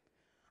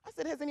 I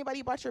said, has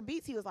anybody bought your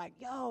beats? He was like,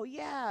 yo,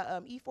 yeah,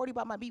 E40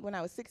 bought my beat when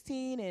I was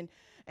 16,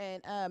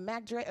 and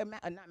Mac Dre,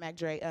 not Mac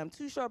Dre,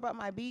 Too Short bought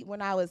my beat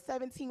when I was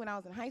 17, when I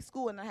was in high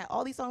school, and I had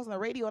all these songs on the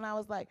radio, and I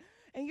was like,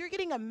 and you're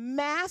getting a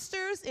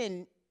master's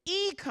in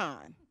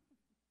econ.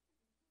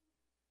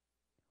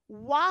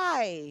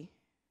 Why?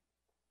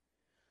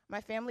 My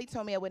family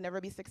told me I would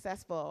never be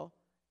successful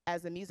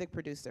as a music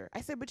producer.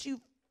 I said, but you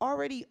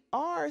already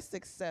are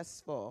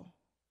successful.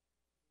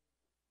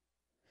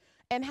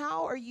 And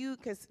how are you,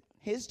 because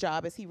his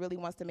job is he really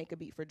wants to make a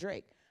beat for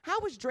Drake. How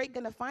is Drake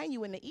going to find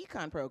you in the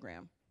econ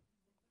program?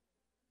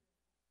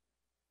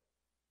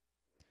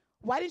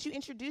 Why didn't you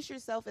introduce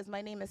yourself as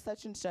my name is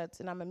such and such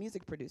and I'm a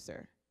music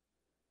producer?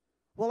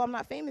 Well, I'm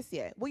not famous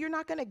yet. Well, you're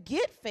not going to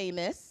get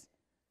famous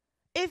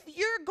if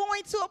you're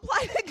going to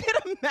apply to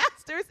get a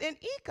master's in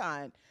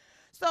econ.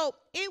 So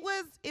it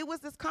was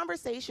this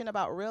conversation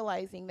about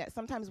realizing that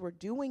sometimes we're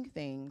doing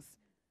things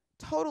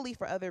totally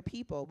for other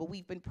people, but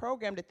we've been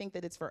programmed to think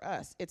that it's for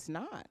us. It's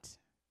not.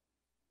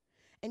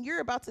 And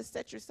you're about to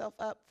set yourself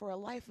up for a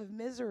life of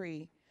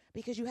misery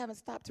because you haven't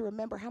stopped to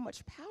remember how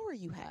much power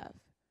you have.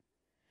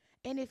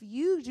 And if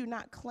you do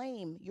not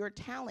claim your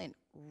talent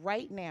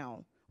right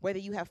now, whether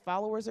you have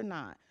followers or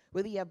not,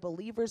 whether you have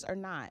believers or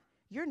not,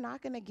 you're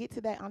not going to get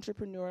to that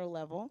entrepreneurial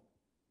level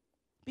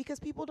because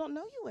people don't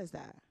know you as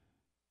that.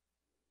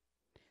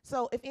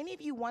 So if any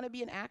of you want to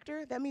be an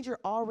actor, that means you're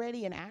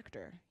already an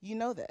actor. You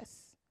know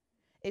this.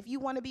 If you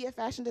want to be a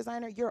fashion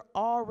designer, you're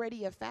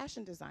already a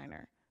fashion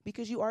designer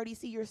because you already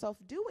see yourself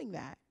doing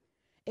that.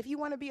 If you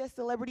want to be a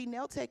celebrity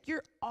nail tech,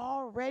 you're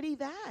already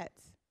that.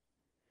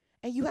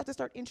 And you have to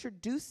start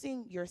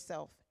introducing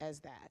yourself as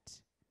that,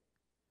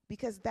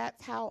 because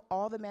that's how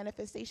all the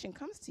manifestation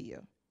comes to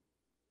you,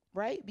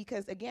 right?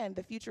 Because again,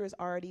 the future is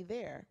already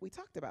there. We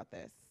talked about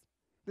this.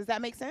 Does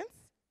that make sense?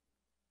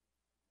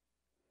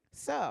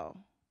 So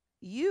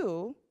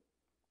you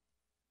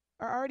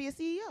are already a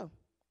CEO,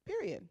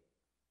 period,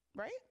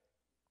 right?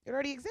 It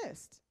already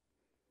exists.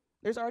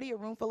 There's already a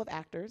room full of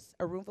actors,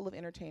 a room full of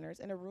entertainers,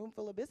 and a room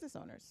full of business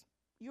owners.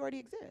 You already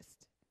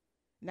exist.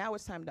 Now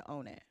it's time to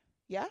own it.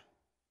 Yeah?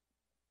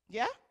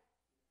 Yeah?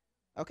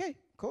 Okay,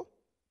 cool.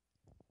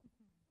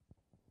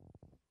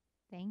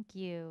 Thank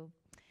you.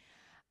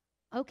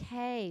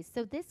 Okay,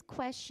 so this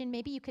question,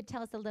 maybe you could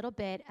tell us a little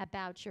bit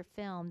about your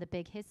film, The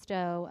Big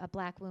Histo, A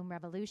Black Womb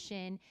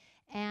Revolution,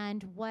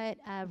 and what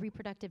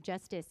reproductive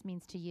justice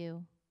means to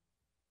you.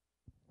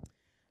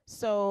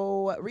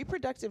 So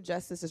reproductive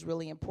justice is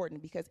really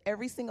important because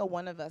every single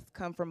one of us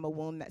come from a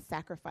womb that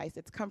sacrificed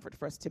its comfort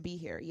for us to be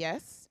here,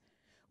 yes?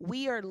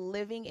 We are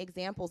living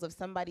examples of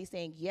somebody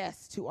saying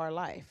yes to our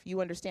life.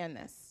 You understand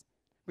this?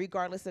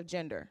 Regardless of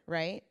gender,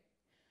 right?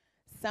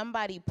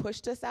 Somebody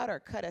pushed us out or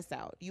cut us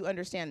out. You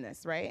understand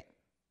this, right?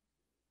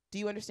 Do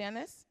you understand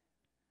this?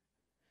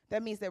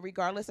 That means that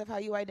regardless of how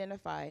you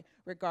identify,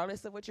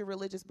 regardless of what your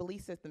religious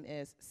belief system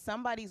is,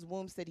 somebody's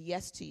womb said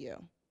yes to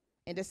you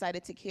and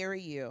decided to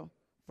carry you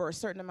for a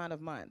certain amount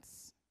of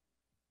months,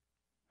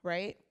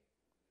 right?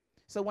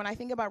 So when I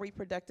think about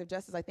reproductive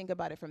justice, I think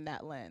about it from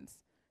that lens.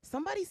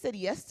 Somebody said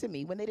yes to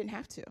me when they didn't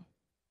have to.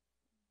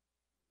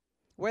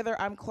 Whether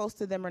I'm close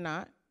to them or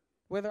not,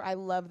 whether I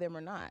love them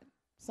or not,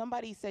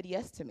 somebody said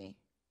yes to me.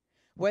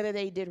 Whether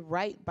they did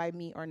right by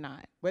me or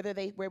not, whether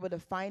they were able to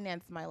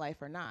finance my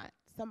life or not,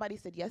 somebody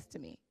said yes to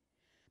me.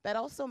 That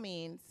also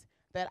means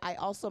that I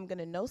also am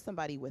gonna know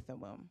somebody with a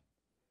womb.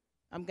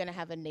 I'm gonna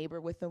have a neighbor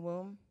with a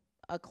womb,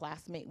 a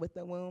classmate with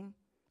a womb,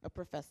 a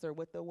professor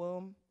with a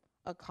womb,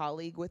 a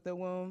colleague with a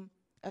womb,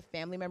 a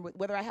family member,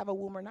 whether I have a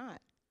womb or not.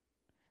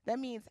 That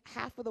means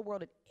half of the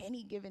world at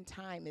any given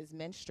time is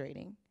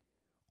menstruating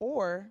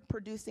or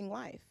producing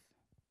life.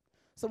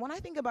 So when I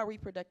think about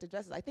reproductive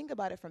justice, I think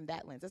about it from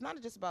that lens. It's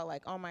not just about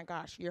like, oh my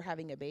gosh, you're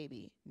having a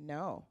baby.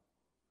 No.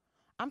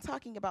 I'm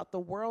talking about the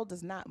world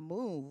does not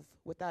move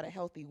without a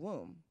healthy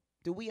womb.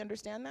 Do we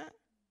understand that?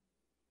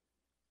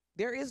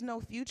 There is no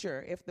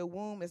future if the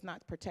womb is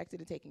not protected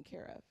and taken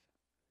care of.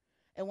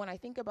 And when I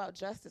think about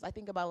justice, I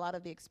think about a lot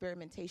of the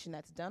experimentation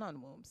that's done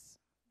on wombs,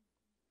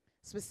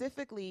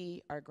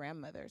 specifically our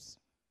grandmothers,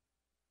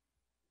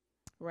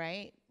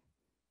 right?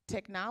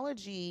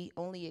 Technology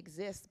only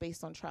exists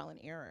based on trial and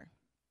error.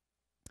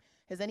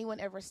 Has anyone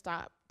ever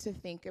stopped to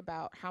think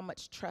about how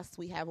much trust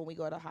we have when we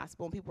go to the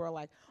hospital and people are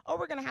like, oh,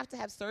 we're gonna have to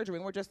have surgery,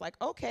 and we're just like,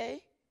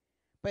 okay.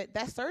 But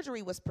that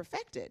surgery was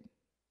perfected,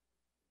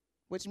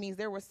 which means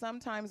there were some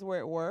times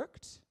where it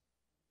worked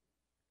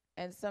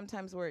and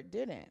sometimes where it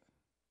didn't.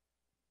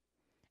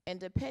 And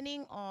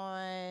depending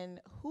on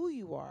who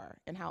you are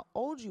and how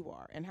old you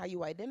are and how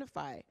you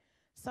identify,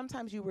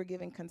 sometimes you were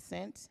given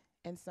consent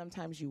and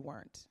sometimes you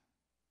weren't.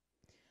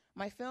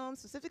 My film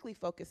specifically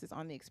focuses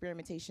on the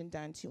experimentation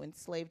done to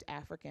enslaved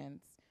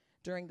Africans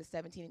during the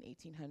 17 and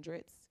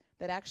 1800s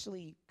that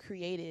actually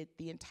created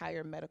the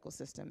entire medical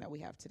system that we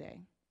have today.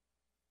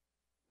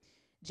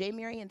 J.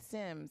 Marion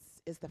Sims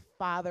is the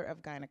father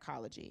of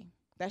gynecology.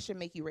 That should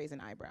make you raise an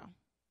eyebrow,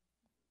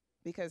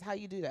 because how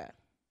you do that?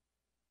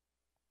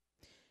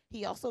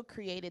 He also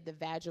created the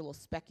vaginal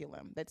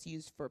speculum that's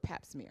used for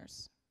pap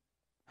smears.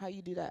 How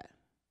you do that?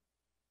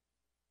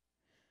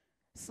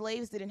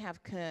 Slaves didn't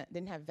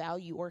have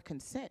value or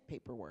consent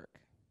paperwork.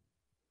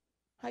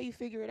 How you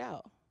figure it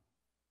out?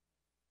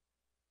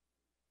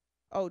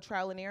 Oh,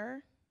 trial and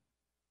error?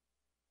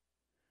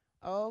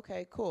 Oh,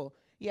 okay, cool.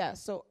 Yeah,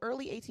 so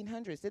early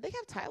 1800s, did they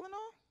have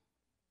Tylenol?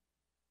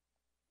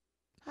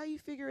 How you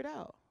figure it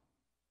out?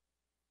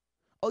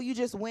 Oh, you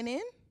just went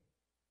in?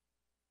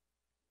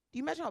 Do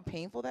you imagine how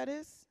painful that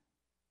is?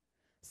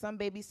 Some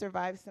babies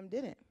survived, some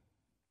didn't.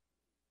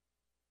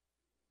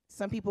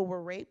 Some people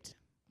were raped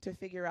to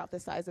figure out the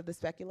size of the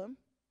speculum.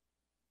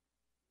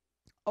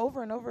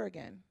 Over and over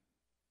again.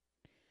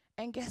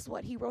 And guess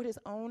what? He wrote his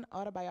own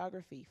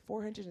autobiography,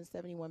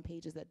 471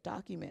 pages, that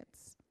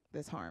documents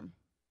this harm.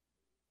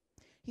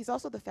 He's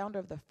also the founder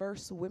of the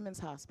first women's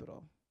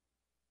hospital.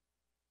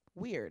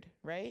 Weird,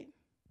 right?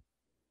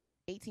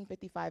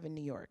 1855 in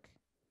New York.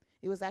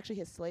 It was actually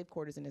his slave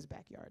quarters in his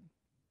backyard.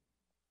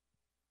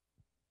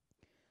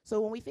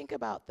 So when we think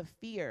about the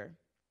fear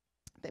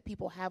that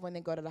people have when they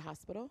go to the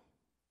hospital,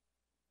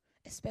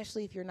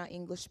 especially if you're not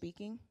English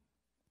speaking,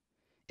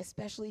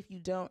 especially if you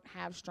don't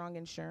have strong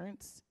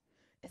insurance,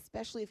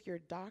 especially if your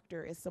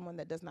doctor is someone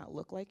that does not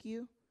look like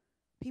you,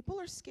 people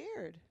are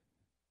scared.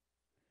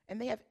 And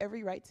they have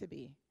every right to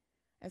be.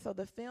 And so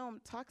the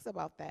film talks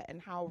about that and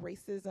how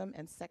racism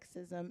and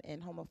sexism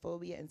and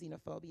homophobia and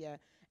xenophobia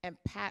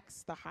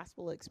impacts the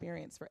hospital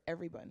experience for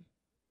everyone.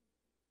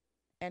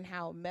 And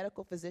how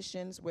medical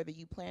physicians, whether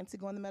you plan to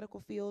go in the medical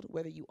field,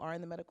 whether you are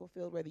in the medical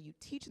field, whether you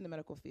teach in the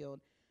medical field,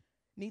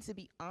 need to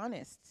be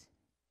honest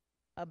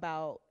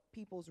about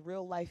people's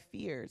real life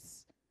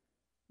fears,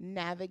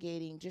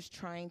 navigating, just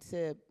trying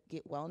to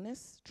get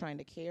wellness, trying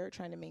to care,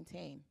 trying to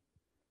maintain.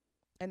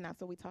 And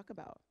that's what we talk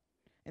about.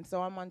 And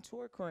so I'm on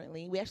tour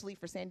currently. We actually leave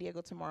for San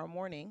Diego tomorrow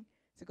morning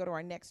to go to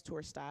our next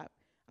tour stop.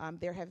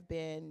 There have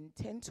been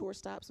 10 tour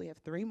stops. We have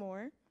 3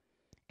 more.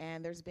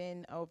 And there's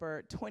been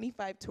over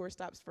 25 tour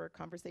stops for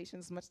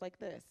conversations much like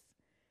this.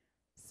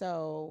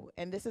 So,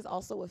 and this is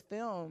also a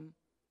film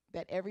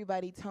that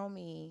everybody told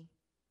me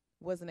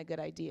wasn't a good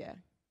idea.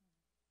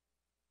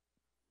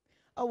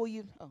 Oh,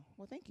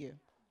 well, thank you.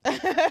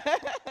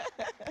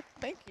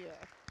 Thank you.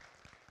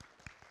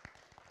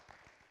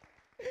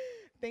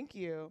 Thank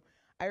you.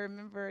 I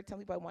remember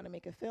telling people I want to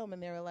make a film,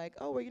 and they were like,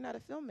 oh, well, you're not a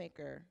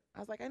filmmaker. I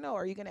was like, I know.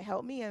 Are you going to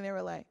help me? And they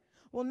were like,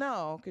 well,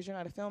 no, because you're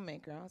not a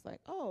filmmaker. I was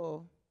like,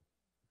 oh.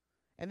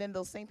 And then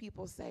those same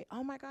people say,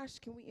 oh, my gosh,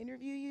 can we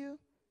interview you?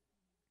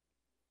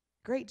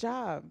 Great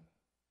job.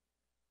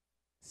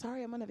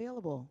 Sorry, I'm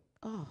unavailable.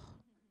 Oh,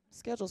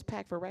 schedule's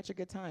packed for ratchet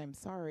good time.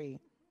 Sorry.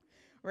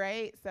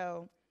 Right?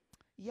 So,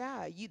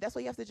 yeah, that's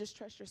why you have to just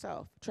trust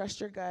yourself. Trust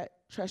your gut.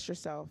 Trust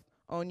yourself.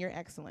 Own your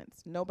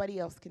excellence. Nobody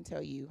else can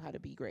tell you how to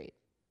be great.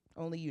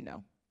 Only you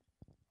know.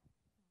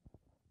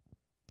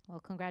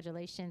 Well,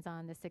 congratulations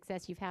on the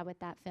success you've had with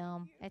that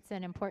film. It's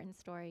an important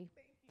story,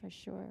 for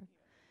sure.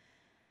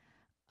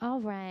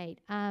 All right.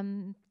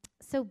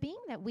 So being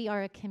that we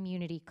are a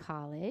community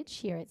college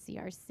here at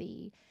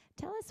CRC,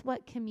 tell us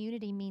what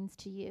community means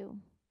to you.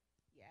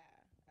 Yeah.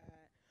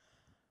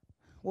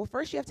 Well,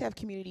 first you have to have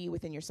community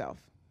within yourself,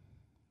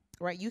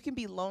 right? You can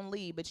be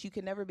lonely, but you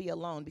can never be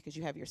alone because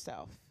you have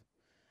yourself.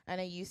 And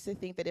I used to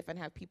think that if I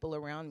have people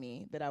around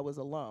me that I was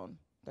alone.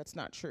 That's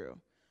not true.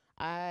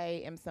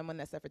 I am someone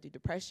that suffered through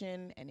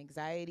depression and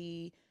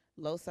anxiety,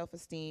 low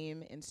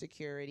self-esteem,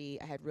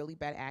 insecurity. I had really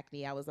bad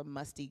acne. I was a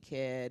musty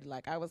kid.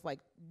 Like, I was like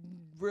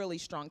really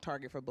strong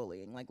target for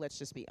bullying. Like, let's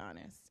just be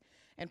honest.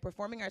 And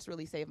performing arts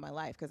really saved my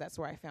life because that's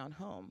where I found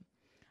home.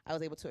 I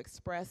was able to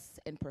express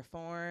and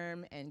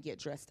perform and get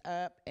dressed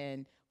up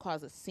and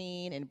cause a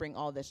scene and bring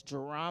all this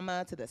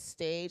drama to the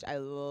stage. I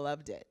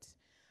loved it.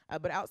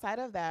 But outside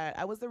of that,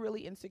 I was a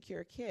really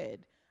insecure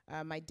kid.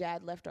 My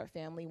dad left our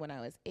family when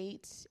I was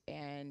 8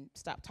 and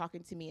stopped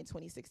talking to me in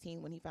 2016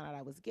 when he found out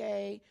I was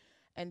gay.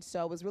 And so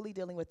I was really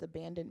dealing with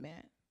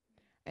abandonment.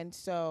 And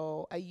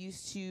so I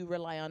used to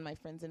rely on my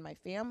friends and my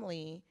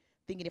family,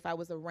 thinking if I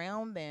was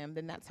around them,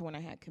 then that's when I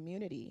had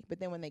community. But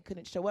then when they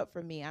couldn't show up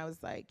for me, I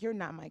was like, you're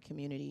not my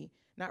community,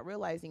 not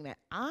realizing that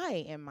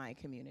I am my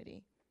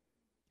community,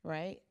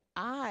 right?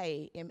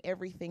 I am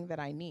everything that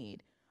I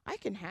need. I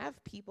can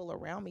have people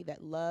around me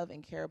that love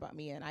and care about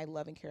me, and I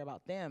love and care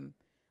about them,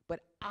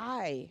 but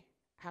I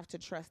have to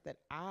trust that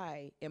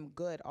I am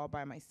good all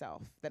by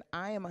myself, that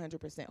I am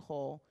 100%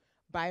 whole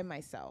by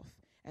myself,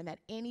 and that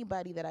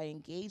anybody that I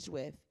engage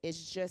with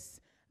is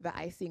just the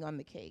icing on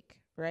the cake,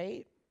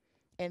 right?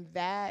 And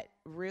that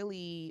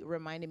really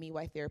reminded me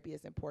why therapy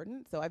is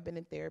important. So I've been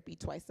in therapy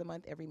twice a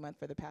month, every month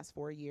for the past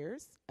 4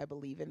 years. I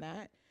believe in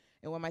that.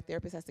 And when my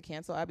therapist has to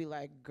cancel, I'll be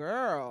like,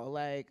 girl,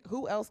 like,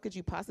 who else could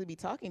you possibly be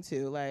talking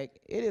to? Like,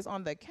 it is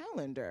on the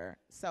calendar.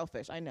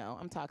 Selfish, I know,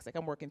 I'm toxic,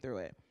 I'm working through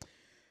it.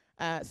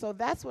 So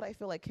that's what I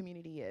feel like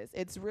community is.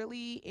 It's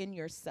really in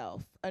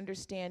yourself,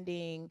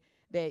 understanding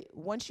that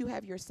once you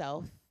have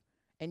yourself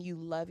and you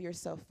love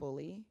yourself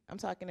fully, I'm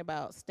talking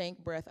about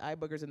stank breath, eye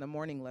boogers in the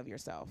morning, love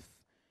yourself.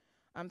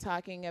 I'm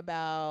talking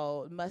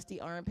about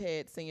musty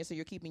armpits, and so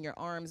you're keeping your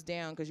arms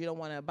down because you don't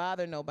want to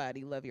bother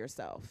nobody, love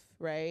yourself,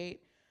 right?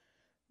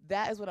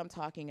 That is what I'm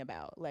talking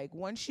about. Like,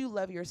 once you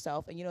love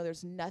yourself and you know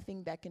there's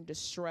nothing that can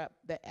disrupt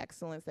the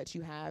excellence that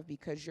you have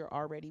because you're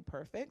already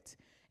perfect,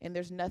 and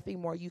there's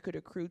nothing more you could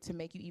accrue to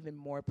make you even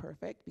more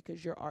perfect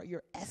because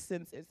your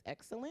essence is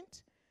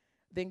excellent,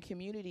 then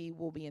community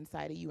will be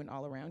inside of you and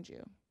all around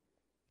you,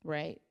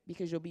 right?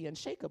 Because you'll be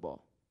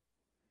unshakable.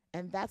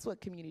 And that's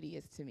what community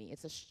is to me.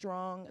 It's a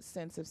strong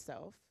sense of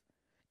self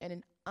and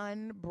an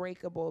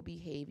unbreakable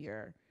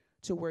behavior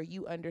to where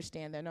you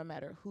understand that no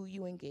matter who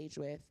you engage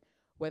with,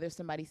 whether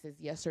somebody says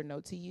yes or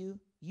no to you,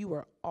 you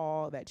are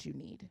all that you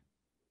need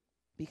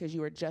because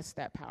you are just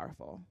that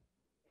powerful.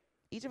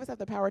 Each of us have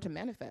the power to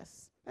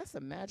manifest. That's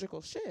some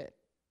magical shit.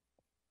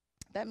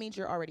 That means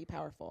you're already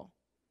powerful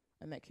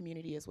and that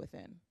community is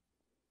within.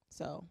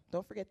 So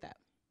don't forget that.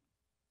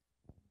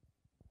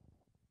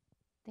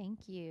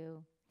 Thank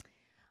you.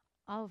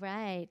 All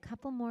right,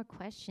 couple more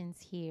questions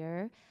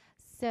here.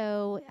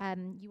 So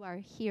you are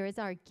here as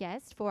our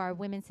guest for our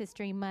Women's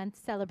History Month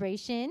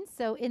celebration.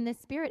 So in the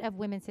spirit of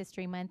Women's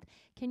History Month,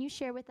 can you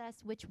share with us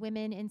which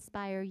women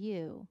inspire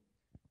you?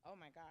 Oh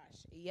my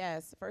gosh,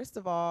 yes. First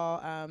of all,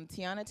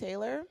 Tiana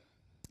Taylor,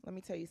 let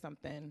me tell you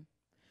something.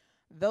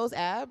 Those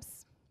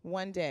abs,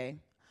 one day.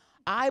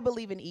 I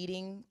believe in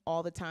eating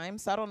all the time,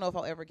 so I don't know if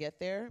I'll ever get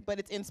there, but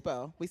it's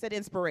inspo. We said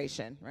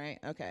inspiration, right?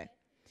 Okay.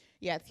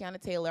 Yeah, Tiana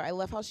Taylor. I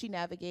love how she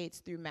navigates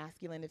through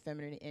masculine and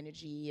feminine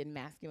energy and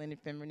masculine and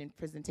feminine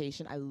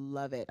presentation. I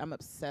love it. I'm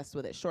obsessed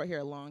with it. Short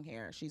hair, long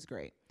hair. She's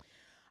great.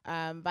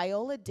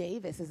 Viola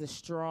Davis is a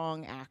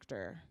strong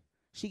actor.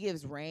 She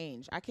gives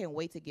range. I can't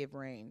wait to give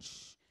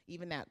range.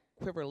 Even that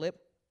quiver lip,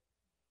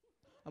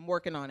 I'm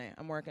working on it.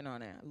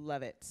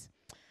 Love it.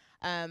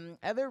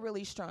 Other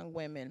really strong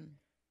women.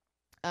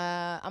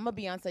 I'm a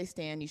Beyonce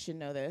stan. You should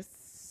know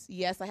this.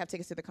 Yes, I have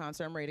tickets to the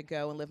concert. I'm ready to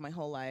go and live my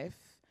whole life.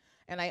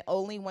 And I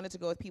only wanted to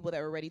go with people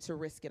that were ready to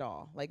risk it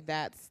all. Like,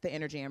 that's the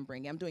energy I'm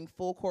bringing. I'm doing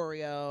full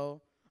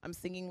choreo. I'm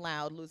singing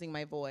loud, losing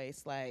my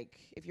voice. Like,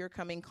 if you're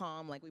coming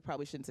calm, like, we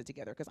probably shouldn't sit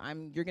together because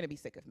you're going to be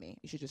sick of me.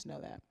 You should just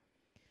know that.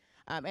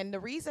 And the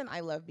reason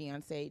I love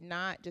Beyonce,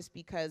 not just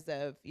because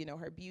of,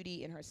 her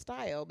beauty and her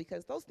style,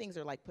 because those things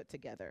are, like, put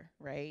together,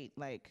 right?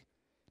 Like,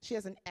 she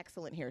has an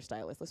excellent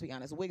hairstylist, let's be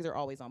honest. Wigs are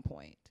always on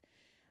point.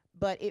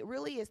 But it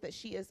really is that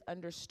she has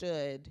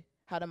understood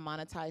how to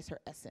monetize her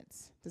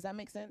essence. Does that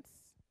make sense?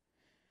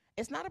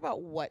 It's not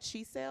about what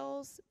she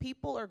sells.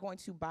 People are going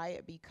to buy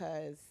it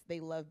because they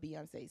love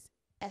Beyonce's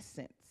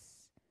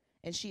essence.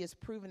 And she has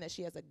proven that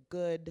she has a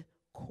good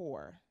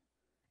core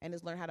and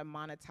has learned how to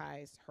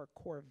monetize her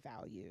core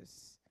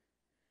values.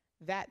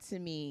 That, to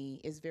me,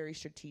 is very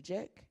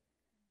strategic.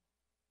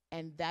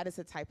 And that is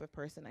the type of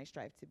person I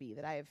strive to be,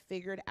 that I have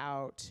figured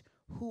out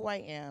who I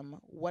am,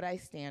 what I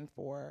stand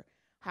for,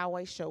 how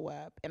I show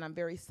up, and I'm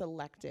very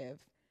selective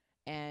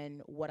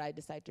in what I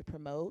decide to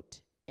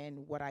promote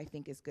and what I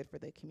think is good for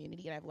the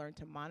community. And I've learned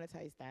to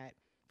monetize that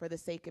for the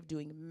sake of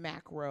doing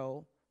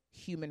macro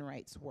human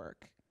rights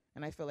work.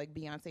 And I feel like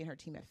Beyonce and her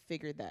team have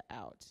figured that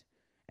out.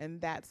 And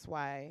that's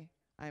why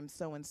I'm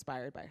so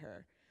inspired by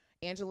her.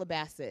 Angela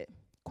Bassett,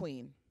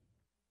 queen.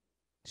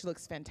 She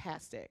looks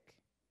fantastic.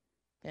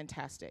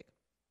 Fantastic.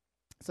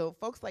 So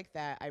folks like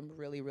that, I'm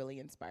really, really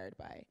inspired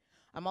by.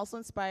 I'm also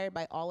inspired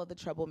by all of the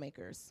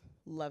troublemakers.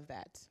 Love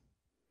that.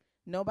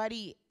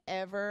 Nobody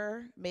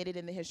ever made it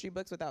in the history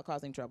books without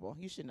causing trouble.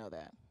 You should know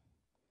that.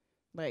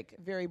 Like,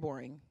 very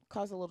boring.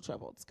 Cause a little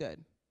trouble. It's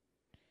good.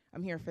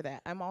 I'm here for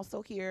that. I'm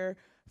also here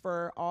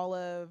for all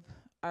of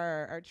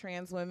our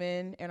trans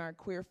women and our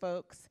queer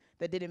folks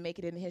that didn't make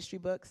it in the history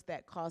books,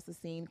 that caused the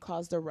scene,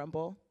 caused a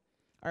rumble.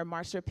 Our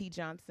Marsha P.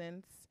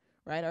 Johnsons,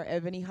 right? Our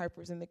Ebony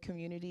Harpers in the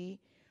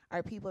community.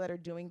 Our people that are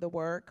doing the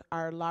work.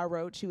 Our La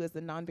Roche, who is the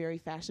non-binary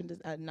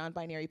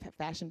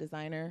fashion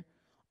designer.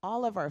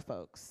 All of our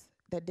folks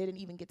that didn't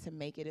even get to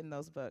make it in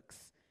those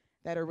books,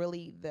 that are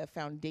really the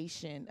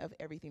foundation of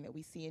everything that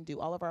we see and do.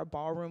 All of our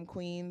ballroom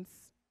queens.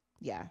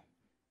 Yeah,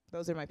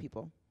 those are my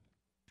people.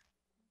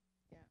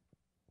 Yeah.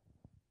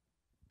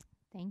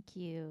 Thank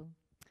you.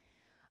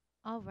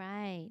 All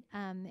right.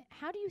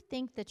 How do you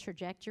think the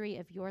trajectory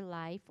of your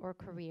life or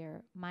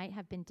career might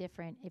have been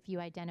different if you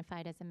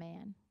identified as a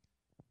man?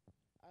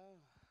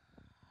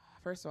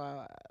 First of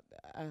all,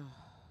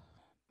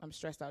 I'm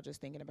stressed out just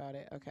thinking about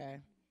it. Okay.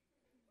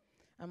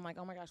 I'm like,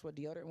 oh my gosh, what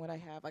deodorant would I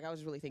have? Like, I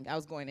was really thinking, I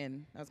was going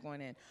in.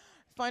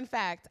 Fun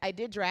fact, I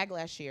did drag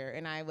last year,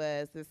 and I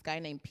was this guy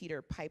named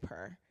Peter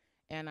Piper.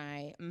 And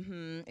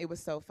it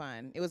was so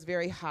fun. It was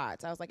very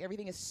hot. I was like,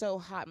 everything is so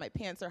hot. My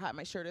pants are hot.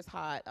 My shirt is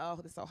hot. Oh,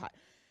 this is so hot.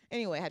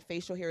 Anyway, I had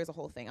facial hair as a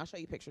whole thing. I'll show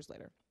you pictures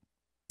later.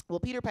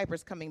 Well, Peter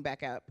Piper's coming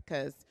back up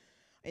because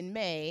in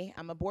May,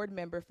 I'm a board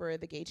member for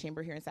the gay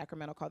chamber here in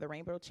Sacramento called the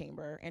Rainbow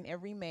Chamber. And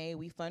every May,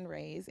 we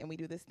fundraise, and we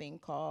do this thing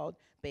called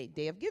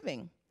Day of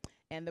Giving.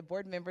 And the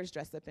board members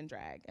dress up in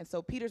drag. And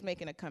so Peter's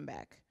making a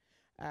comeback.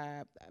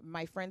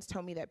 My friends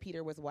told me that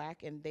Peter was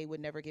whack, and they would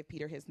never give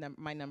Peter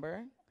my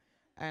number.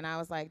 And I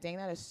was like, dang,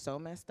 that is so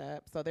messed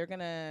up. So they're going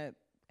to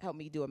help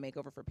me do a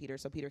makeover for Peter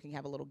so Peter can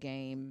have a little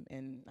game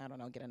and, I don't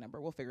know, get a number.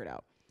 We'll figure it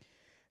out.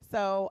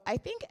 So I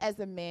think as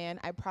a man,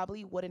 I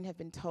probably wouldn't have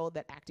been told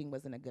that acting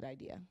wasn't a good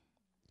idea.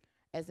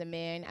 As a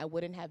man, I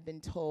wouldn't have been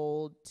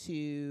told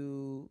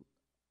to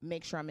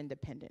make sure I'm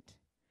independent.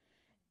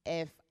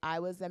 If I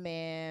was a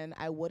man,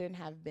 I wouldn't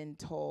have been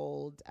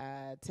told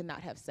to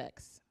not have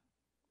sex.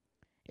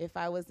 If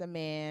I was a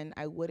man,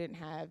 I wouldn't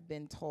have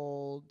been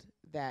told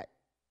that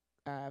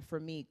for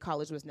me,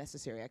 college was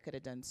necessary. I could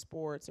have done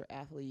sports or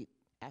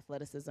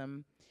athleticism.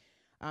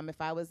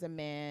 If I was a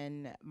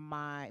man,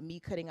 me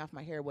cutting off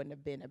my hair wouldn't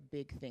have been a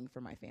big thing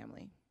for my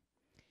family.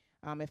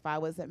 If I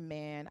was a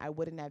man, I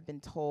wouldn't have been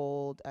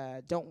told,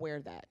 don't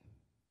wear that.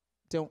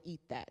 Don't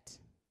eat that.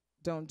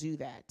 Don't do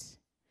that.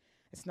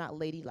 It's not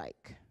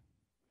ladylike.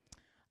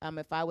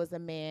 If I was a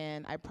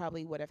man, I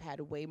probably would have had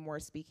way more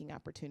speaking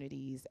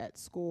opportunities at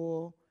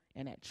school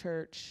and at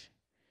church.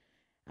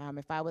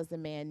 If I was a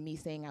man, me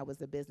saying I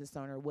was a business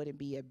owner wouldn't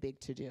be a big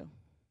to-do.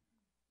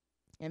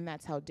 And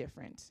that's how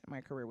different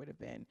my career would have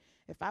been.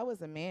 If I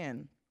was a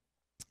man,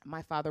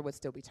 my father would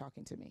still be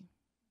talking to me.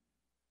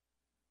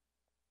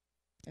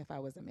 If I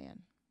was a man.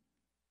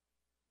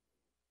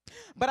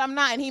 But I'm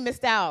not, and he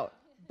missed out.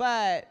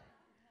 But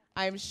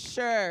I'm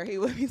sure he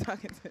would be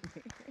talking to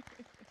me.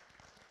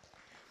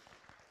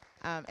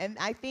 And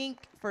I think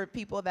for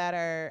people that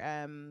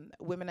are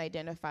women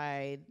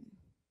identified,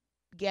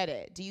 get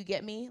it. Do you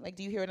get me? Like,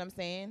 do you hear what I'm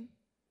saying?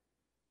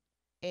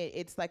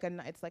 It's like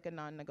a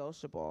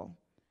non-negotiable.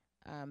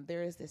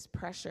 There is this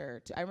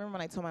pressure. I remember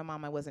when I told my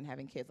mom I wasn't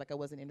having kids, like I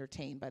wasn't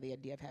entertained by the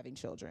idea of having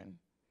children.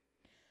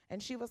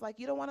 And she was like,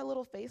 you don't want a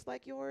little face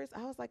like yours?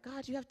 I was like,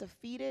 God, you have to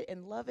feed it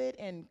and love it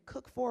and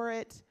cook for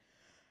it.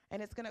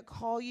 And it's going to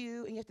call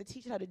you, and you have to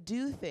teach it how to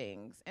do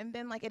things. And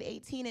then, like, at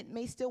 18, it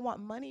may still want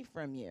money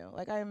from you.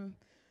 Like, and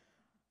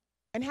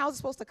how's it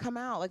supposed to come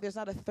out? Like, there's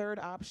not a third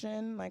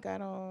option? Like, I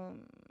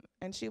don't.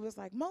 And she was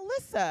like,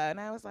 Melissa. And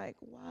I was like,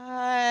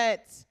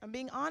 what? I'm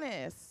being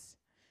honest.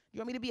 You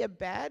want me to be a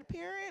bad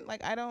parent?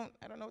 Like, I don't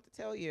know what to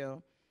tell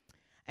you.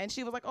 And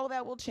she was like, oh,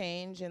 that will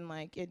change. And,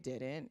 like, it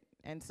didn't.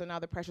 And so now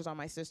the pressure's on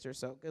my sister,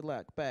 so good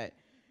luck. But,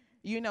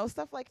 you know,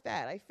 stuff like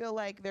that. I feel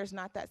like there's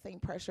not that same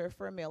pressure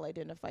for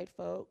male-identified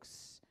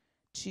folks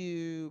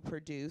to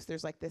produce.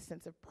 There's, like, this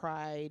sense of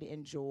pride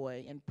and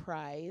joy and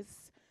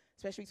prize,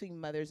 especially between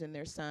mothers and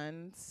their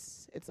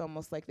sons. It's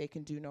almost like they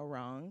can do no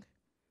wrong.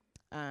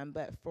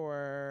 But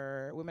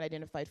for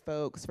women-identified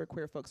folks, for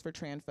queer folks, for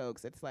trans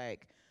folks, it's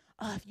like,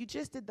 if you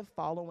just did the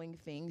following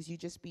things, you'd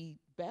just be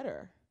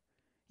better.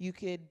 You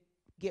could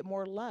get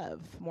more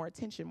love, more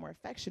attention, more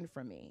affection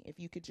from me if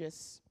you could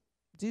just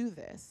do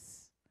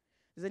this.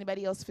 Does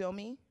anybody else feel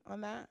me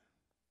on that?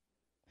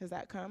 Has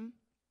that come?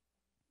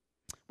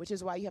 Which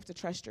is why you have to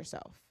trust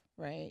yourself,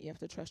 right? You have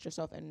to trust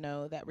yourself and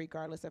know that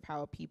regardless of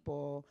how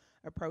people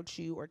approach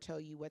you or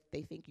tell you what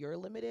they think your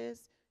limit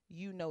is,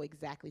 you know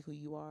exactly who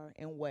you are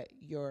and what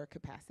your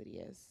capacity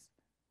is.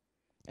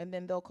 And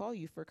then they'll call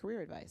you for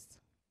career advice.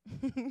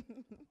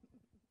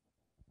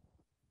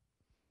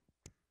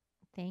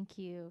 Thank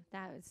you.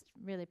 That was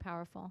really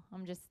powerful.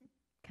 I'm just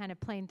kind of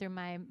playing through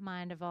my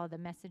mind of all the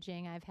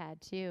messaging I've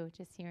had too,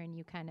 just hearing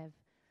you kind of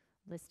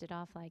list it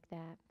off like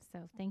that. So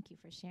thank you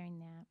for sharing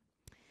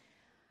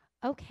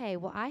that. Okay,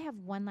 well, I have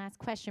one last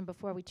question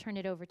before we turn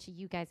it over to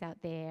you guys out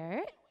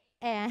there.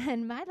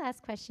 And my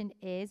last question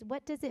is,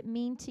 what does it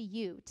mean to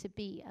you to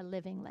be a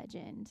living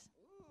legend?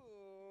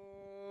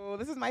 Ooh,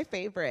 this is my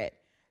favorite.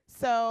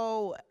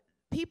 So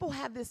people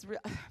have this,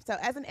 so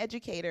as an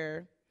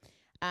educator,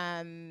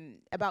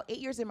 about 8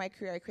 years in my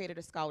career, I created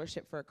a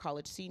scholarship for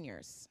college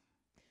seniors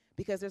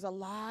because there's a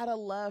lot of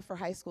love for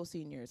high school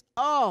seniors.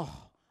 Oh,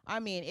 I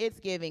mean, it's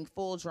giving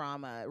full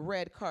drama,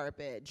 red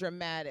carpet,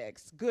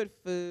 dramatics, good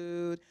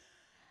food.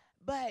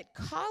 But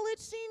college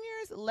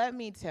seniors, let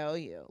me tell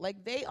you,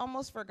 like they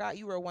almost forgot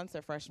you were once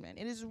a freshman.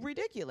 It is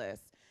ridiculous.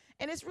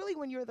 And it's really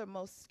when you're the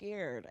most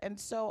scared. And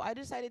so I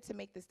decided to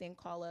make this thing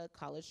called a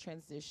college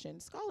transition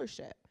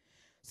scholarship.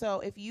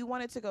 So if you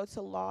wanted to go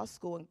to law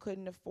school and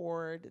couldn't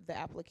afford the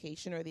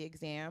application or the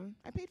exam,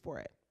 I paid for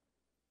it.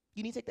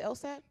 You need to take the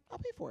LSAT? I'll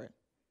pay for it.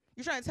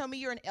 You're trying to tell me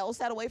you're an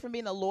LSAT away from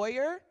being a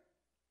lawyer?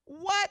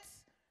 What?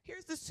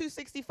 Here's this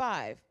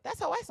 265. That's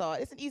how I saw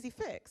it. It's an easy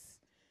fix.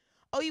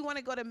 Oh, you want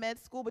to go to med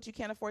school, but you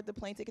can't afford the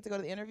plane ticket to go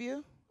to the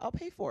interview? I'll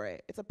pay for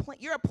it.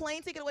 You're a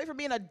plane ticket away from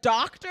being a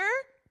doctor?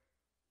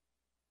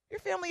 Your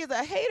family is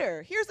a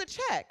hater. Here's a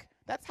check.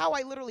 That's how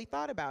I literally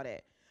thought about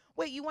it.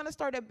 Wait, you want to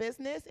start a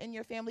business and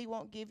your family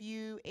won't give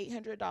you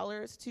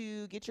 $800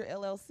 to get your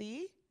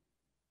LLC?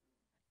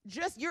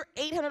 You're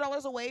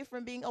 $800 away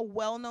from being a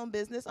well-known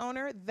business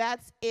owner.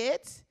 That's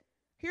it.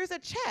 Here's a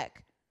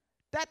check.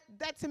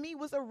 That to me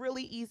was a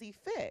really easy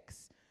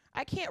fix.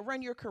 I can't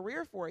run your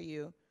career for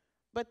you,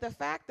 but the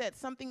fact that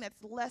something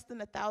that's less than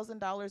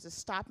 $1,000 is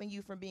stopping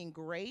you from being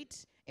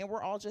great, and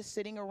we're all just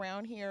sitting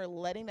around here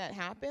letting that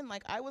happen,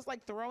 like I was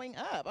like throwing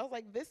up. I was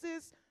like, this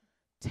is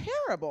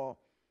terrible.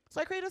 So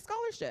I created a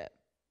scholarship.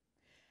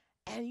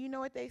 And you know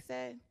what they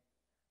said?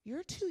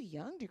 You're too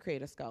young to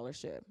create a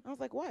scholarship. I was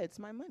like, why? It's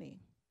my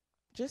money.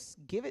 Just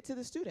give it to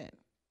the student.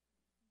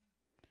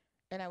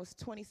 And I was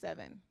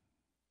 27.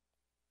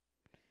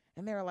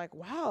 And they were like,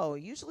 wow,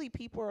 usually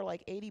people are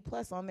like 80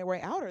 plus on their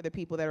way out are the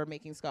people that are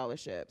making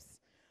scholarships.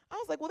 I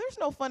was like, well, there's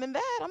no fun in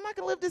that. I'm not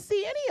going to live to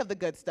see any of the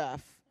good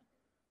stuff.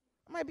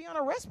 I might be on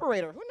a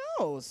respirator. Who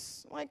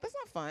knows? Like, that's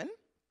not fun.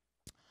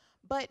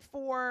 But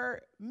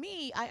for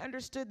me, I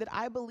understood that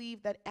I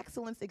believed that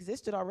excellence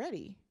existed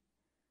already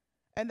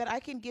and that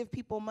I can give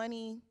people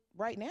money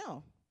right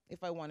now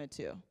if I wanted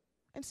to.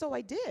 And so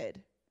I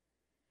did.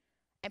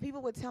 And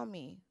people would tell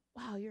me,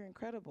 wow, you're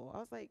incredible. I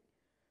was like,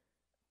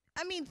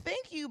 I mean,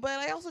 thank you, but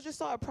I also just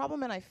saw a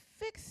problem and I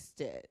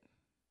fixed it.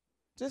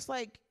 Just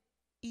like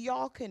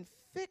y'all can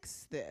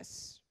fix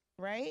this,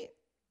 right?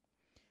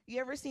 You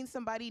ever seen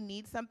somebody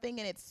need something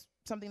and it's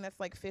something that's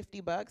like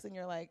 $50 and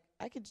you're like,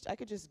 I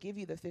could just give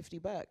you the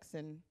 $50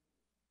 and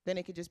then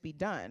it could just be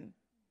done,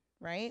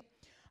 right?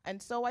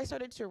 And so I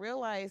started to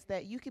realize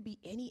that you could be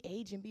any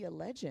age and be a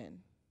legend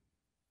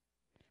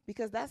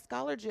because that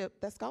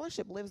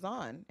scholarship lives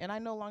on, and I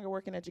no longer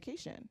work in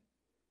education,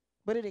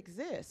 but it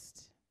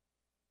exists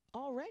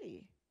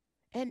already.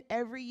 And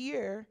every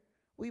year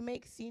we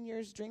make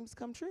seniors' dreams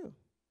come true.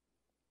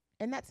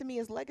 And that to me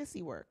is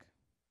legacy work.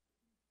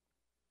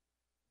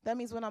 That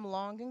means when I'm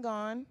long and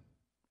gone,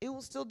 it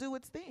will still do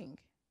its thing.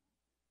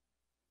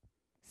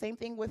 Same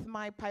thing with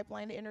my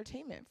pipeline to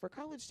entertainment for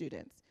college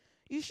students.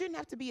 You shouldn't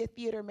have to be a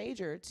theater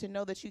major to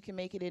know that you can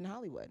make it in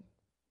Hollywood.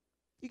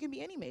 You can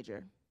be any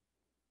major.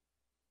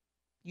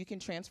 You can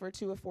transfer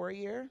to a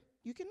 4-year,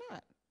 you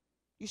cannot.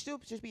 You still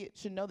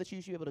should know that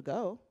you should be able to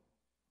go.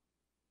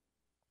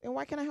 And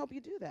why can't I help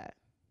you do that?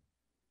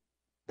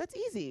 That's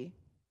easy.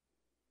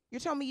 You're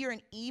telling me you're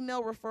an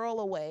email referral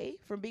away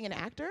from being an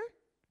actor?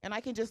 And I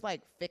can just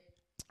like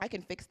I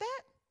can fix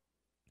that?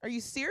 Are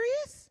you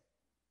serious?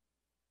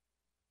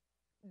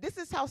 This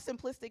is how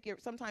simplistic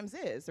it sometimes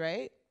is,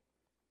 right?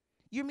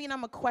 You mean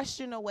I'm a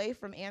question away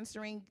from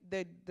answering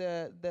the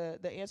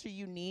answer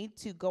you need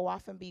to go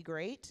off and be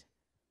great?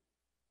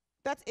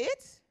 That's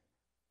it?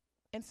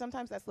 And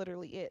sometimes that's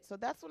literally it. So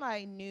that's when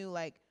I knew,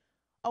 like,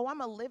 oh,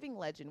 I'm a living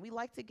legend. We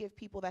like to give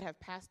people that have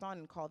passed on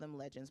and call them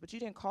legends, but you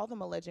didn't call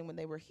them a legend when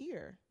they were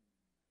here.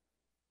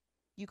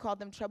 You called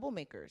them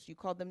troublemakers. You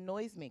called them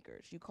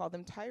noisemakers. You called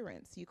them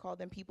tyrants. You called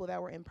them people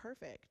that were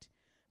imperfect.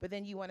 But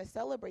then you want to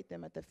celebrate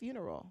them at the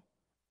funeral.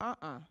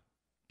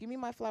 Give me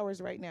my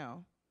flowers right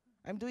now.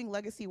 I'm doing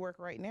legacy work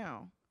right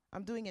now.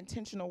 I'm doing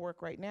intentional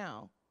work right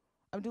now.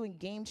 I'm doing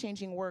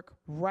game-changing work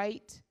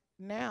right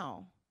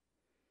now.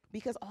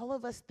 Because all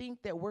of us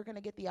think that we're going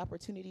to get the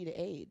opportunity to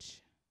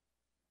age.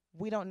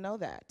 We don't know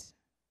that.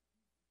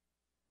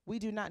 We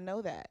do not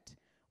know that.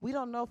 We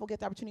don't know if we'll get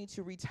the opportunity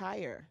to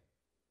retire.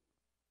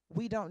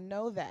 We don't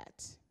know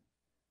that.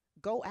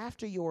 Go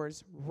after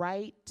yours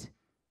right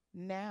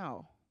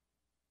now.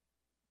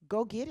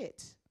 Go get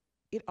it.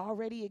 It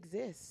already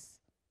exists.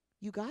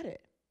 You got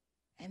it.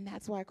 And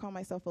that's why I call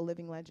myself a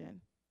living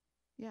legend.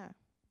 Yeah.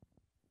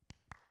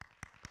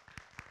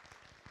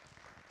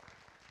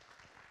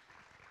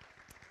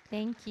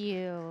 Thank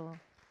you.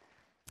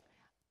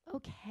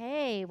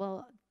 Okay,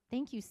 well,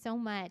 thank you so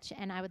much.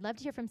 And I would love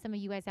to hear from some of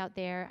you guys out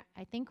there.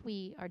 I think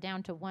we are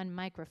down to one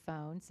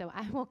microphone, so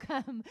I will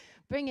come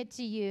bring it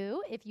to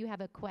you if you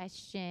have a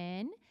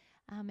question.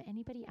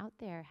 Anybody out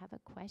there have a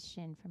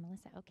question for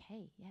Melissa?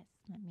 Okay, yes,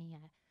 let me,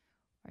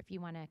 or if you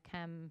want to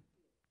come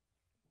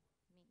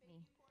meet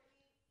me.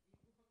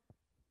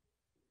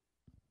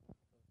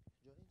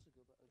 Do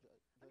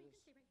I need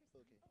to go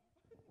back?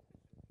 Okay.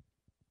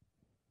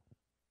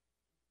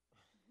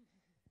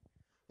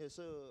 Yeah,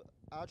 so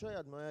I actually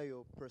admire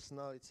your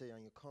personality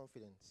and your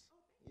confidence.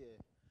 Yeah.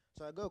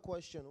 So I got a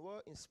question.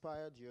 What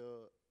inspired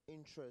your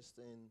interest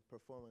in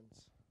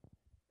performance?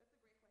 That's a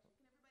great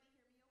question. Can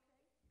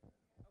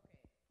everybody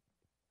hear me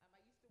okay? Okay.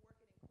 I used to work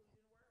in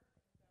inclusion work, so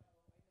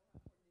I know how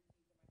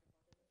important it is to use the microphone, so I just wanted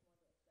to set.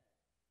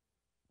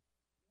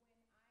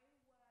 When I was, so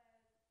my mom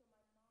is a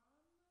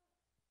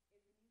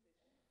musician,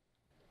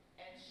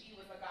 and she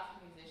was a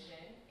gospel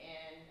musician,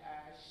 and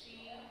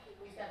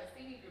we used to have a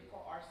singing group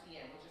called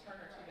RCM, which is her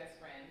and her two best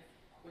friends,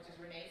 which is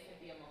Renee,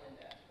 Cynthia, and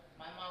Melinda.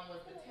 My mom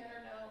was the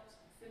tenor note,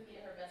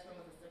 Cynthia, her best friend,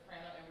 was the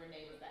soprano, and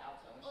Renee was the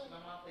alto, and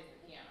my mom plays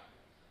the piano.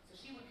 So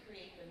she would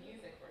create the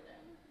music for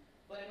them.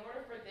 But in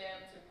order for them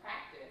to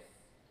practice,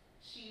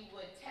 she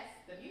would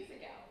test the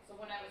music out. So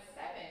when I was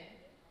 7,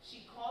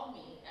 she called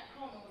me at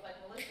home and was like,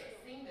 Melissa,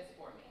 sing this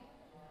for me.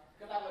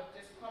 Because I would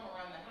just come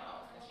around the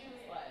house. And she was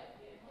like,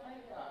 my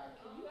God,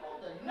 can you hold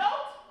the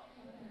note?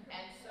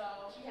 And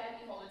so she had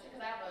me hold it,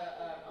 because I have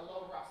a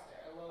low roster.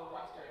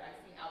 I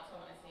sing alto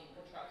and I sing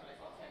contralto and I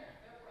sing tenor.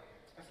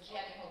 And so she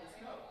had me hold this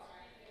note.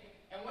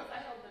 And once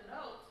I held the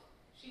note,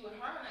 she would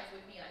harmonize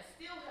with me, and I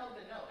still held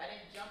the note. I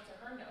didn't jump to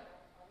her note,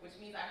 which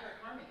means I heard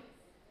harmonies.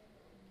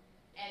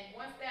 And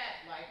once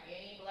that, like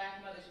any black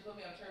mother, she put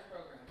me on a church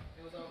program.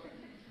 It was over.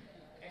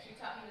 And she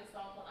taught me this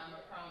song called I'm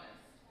a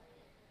Promise.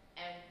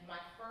 And my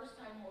first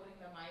time holding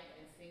the mic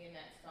and singing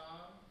that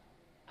song,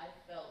 I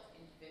felt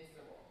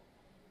invincible.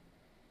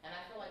 And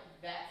I feel like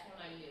that's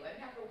when I knew. I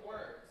didn't have the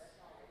words,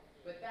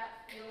 but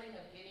that feeling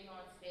of getting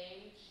on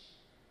stage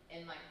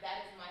and like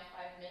that is my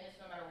 5 minutes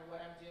no matter what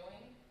I'm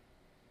doing,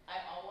 I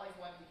always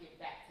wanted to get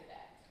back to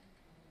that.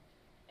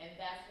 And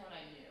that's when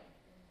I knew,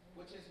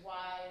 which is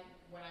why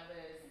when I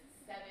was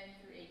 7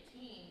 through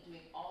 18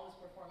 doing all this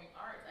performing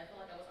arts, I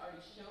feel like I was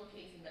already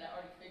showcasing that I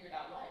already figured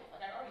out life.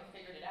 Like I already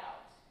figured it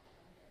out.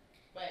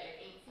 But at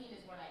 18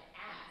 is when I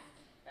asked,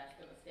 that's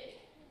the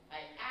mistake,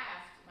 I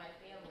asked my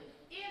family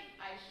if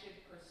I should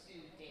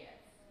pursue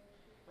dance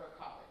for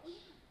college.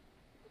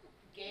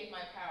 Gave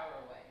my power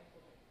away.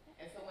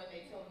 And so when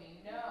they told me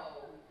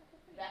no,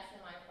 that's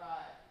when I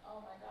thought,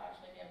 oh my gosh,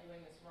 maybe I'm doing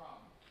this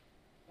wrong.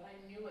 But I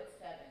knew at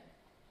 7.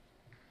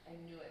 I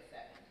knew at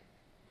 7.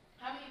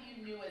 How many of you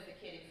knew as a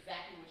kid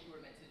exactly what you were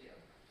meant to do?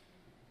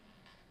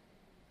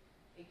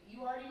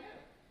 You already knew.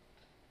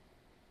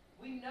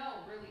 We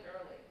know really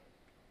early.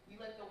 We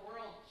let the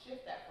world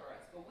shift that for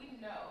us, but we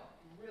know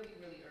really,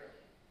 really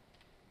early.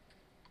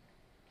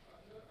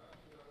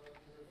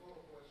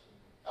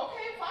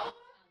 Okay, follow up.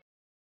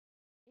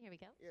 Here we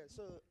go. Yeah,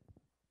 so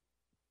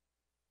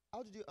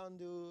how did you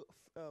undo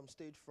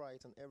stage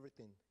fright and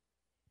everything?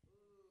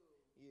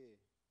 Ooh. Yeah.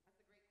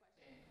 That's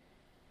a great question.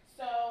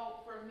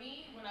 So for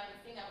me, when I would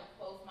sing, I would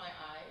close my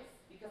eyes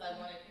because I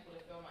wanted people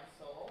to feel my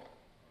soul.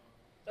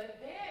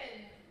 But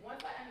then, once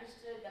I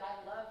understood that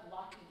I love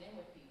locking in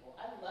with people,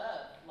 I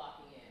love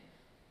locking in.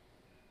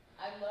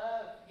 I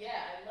love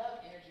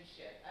energy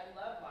shift. I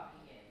love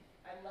locking in.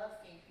 I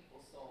love seeing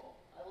people's soul.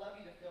 I love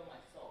you to feel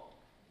my soul.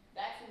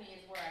 That to me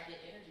is where I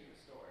get energy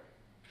restored.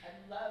 I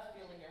love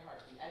feeling your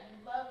heartbeat. I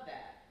love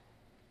that.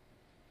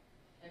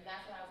 And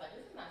that's when I was like,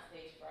 this is not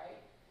stage fright.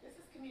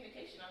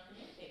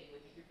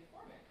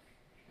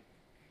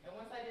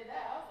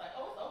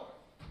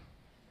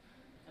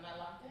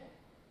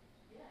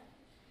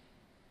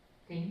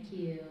 Thank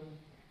you.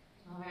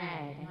 All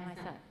right. I know I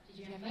saw. Did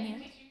you have your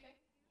hand?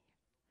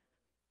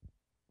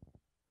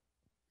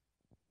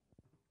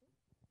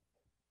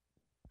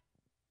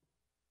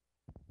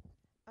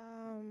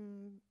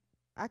 Um,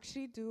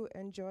 actually do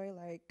enjoy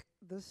like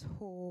this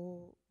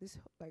whole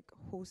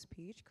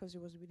speech because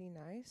it was really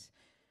nice.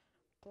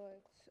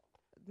 But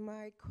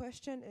my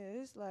question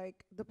is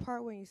like the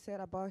part when you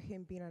said about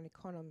him being an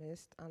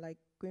economist and like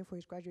going for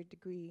his graduate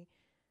degree.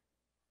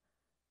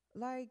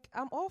 Like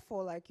I'm all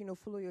for like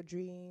follow your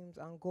dreams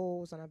and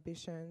goals and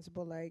ambitions,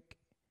 but like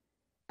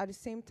at the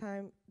same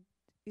time,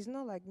 it's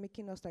not like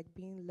making us like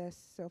being less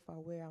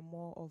self-aware and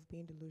more of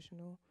being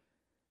delusional.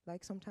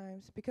 Like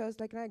sometimes because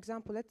like an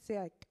example, let's say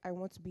like I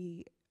want to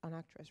be an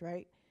actress,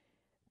 right?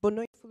 But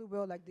knowing fully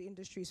well like the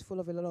industry is full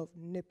of a lot of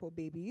nipple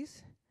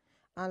babies,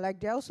 and like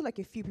there are also like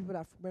a few people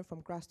that went from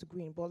grass to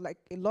green, but like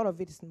a lot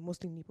of it is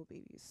mostly nipple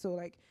babies. So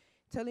like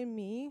telling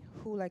me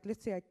who like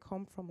let's say I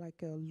come from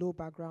like a low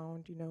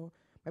background,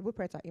 my both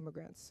parents are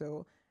immigrants,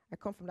 so I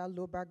come from that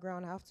low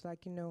background. I have to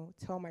like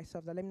tell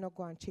myself that let me not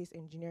go and chase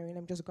engineering.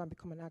 Let me just go and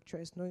become an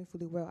actress, knowing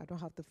fully well I don't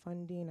have the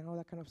funding and all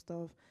that kind of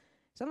stuff.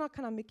 So not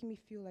kind of making me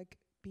feel like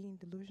being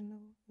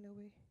delusional in a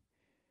way.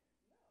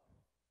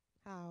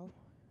 How?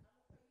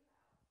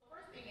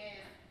 First thing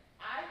is,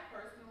 I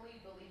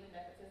personally believe in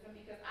nepotism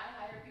because I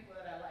hire people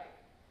that I like.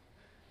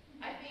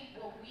 I think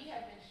what we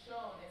have been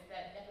shown is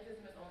that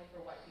nepotism is only for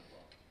white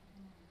people.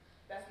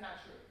 That's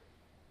not true.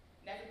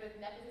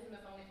 Nepotism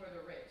is only for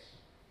the rich.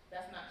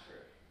 That's not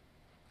true.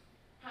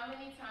 How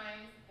many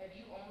times have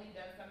you only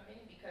done something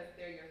because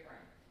they're your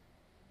friend?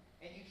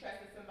 And you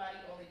trusted somebody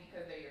only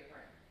because they're your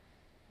friend?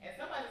 And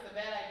sometimes it's a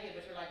bad idea,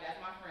 but you're like, that's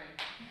my friend.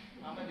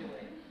 I'm gonna do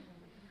it.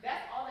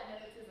 That's all that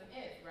nepotism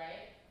is,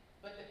 right?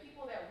 But the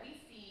people that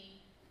we see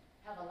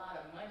have a lot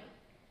of money.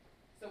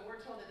 So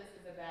we're told that this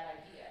is a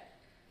bad idea.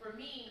 For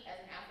me,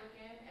 as an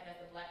African and as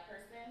a black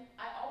person,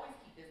 I always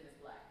keep business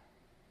black.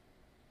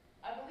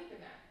 I believe in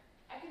that.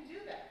 I can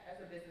do that as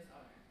a business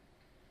owner.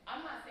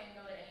 I'm not saying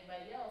no to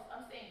anybody else.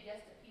 I'm saying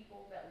yes to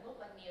people that look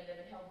like me and that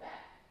have been held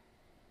back.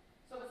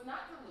 So it's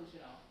not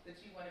delusional that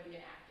you want to be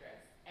an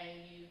actress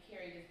and you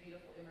carry this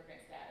beautiful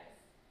immigrant status.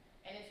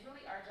 And it's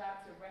really our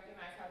job to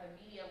recognize how the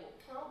media will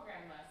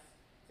program us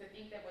to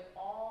think that with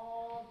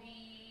all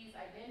these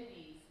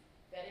identities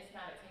that it's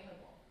not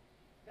attainable.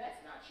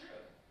 That's not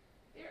true.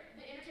 The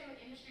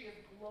entertainment industry is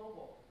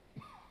global.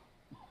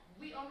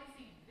 We only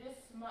see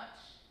this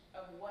much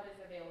of what is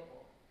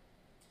available.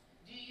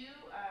 Do you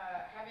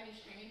have any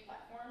streaming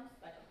platforms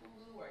like a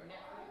Hulu or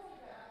Netflix?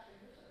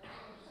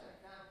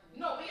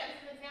 No, but yeah,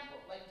 this is an example.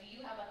 Like, do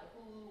you have like a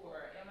Hulu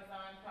or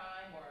Amazon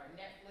Prime or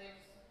Netflix,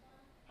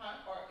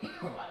 or even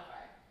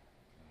Spotify?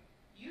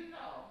 You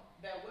know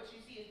that what you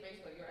see is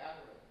based on your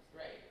algorithms,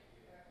 right?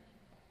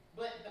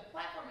 But the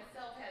platform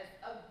itself has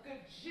a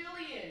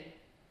gajillion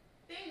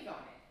things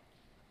on it,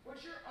 but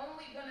you're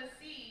only gonna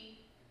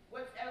see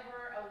what's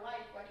ever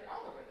alike like your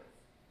algorithms.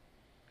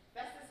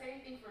 That's the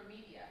same thing for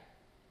media.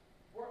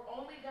 We're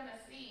only gonna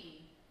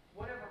see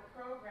whatever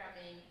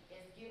programming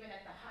is given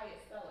at the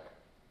highest seller.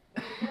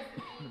 But it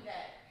doesn't mean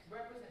that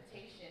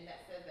representation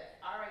that says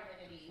that our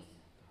identities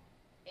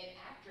in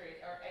actor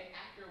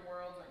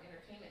worlds or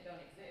entertainment don't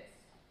exist.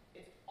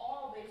 It's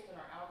all based on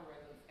our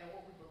algorithms and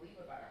what we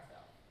believe about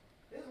ourselves.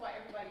 This is why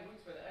everybody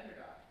roots for the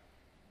underdog,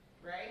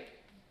 right?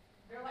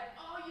 They're like,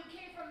 oh, you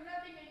came from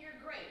nothing and you're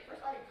great.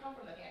 First of all, I didn't come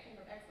from nothing, I came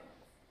from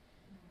excellence,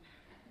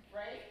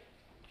 right?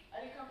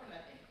 I didn't come from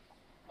nothing.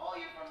 Oh,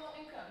 you're from low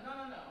income. No,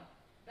 no, no.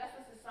 That's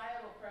a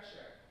societal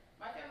pressure.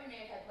 My family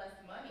may have had less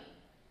money,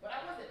 but I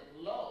wasn't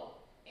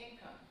low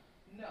income.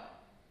 No.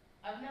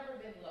 I've never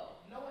been low.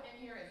 No one in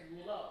here is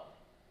low.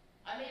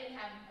 I may not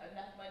have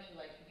enough money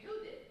like you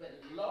did, but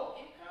low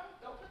income,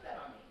 don't put that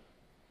on me.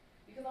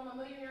 Because I'm a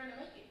millionaire in the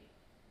making.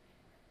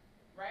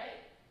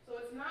 Right? So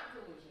it's not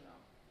delusional.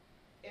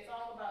 It's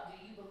all about, do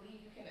you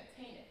believe you can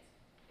attain it?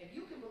 If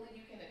you can believe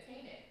you can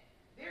attain it,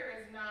 there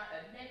is not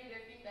a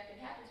negative thing that can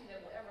happen to you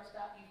that will ever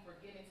stop you from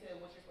getting to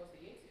what you're supposed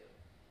to get to.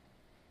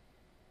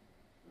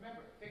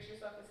 Remember, fix your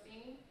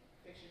self-esteem,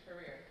 fix your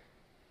career.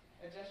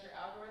 Adjust your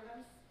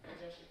algorithms,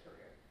 adjust your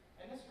career.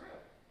 And it's real.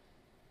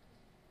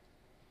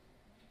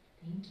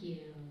 Thank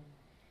you.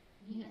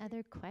 Any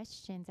other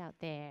questions out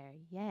there?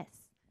 Yes.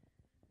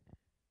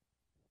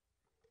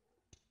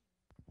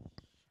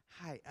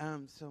 Hi,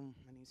 so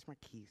my name's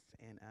Marquise,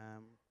 and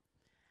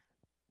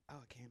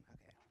okay.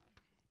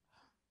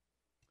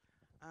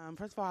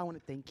 First of all, I want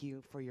to thank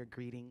you for your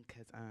greeting,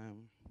 because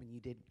when you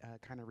did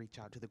kind of reach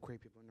out to the queer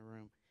people in the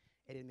room,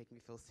 it did make me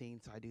feel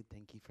seen, so I do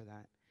thank you for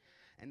that.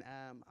 And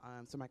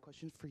so my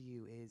question for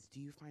you is,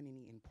 do you find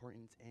any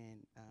importance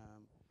in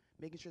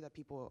making sure that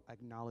people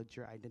acknowledge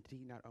your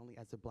identity, not only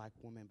as a black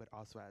woman, but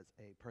also as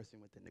a person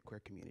within the queer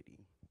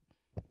community?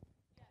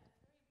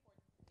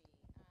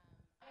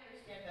 I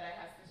understand that I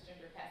have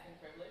cisgender passing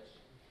privilege,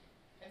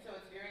 and so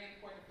it's very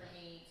important for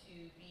me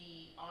to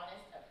be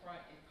honest,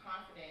 upfront, and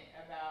confident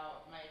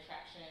about my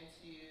attraction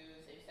to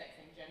same-sex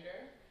and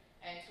gender,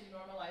 and to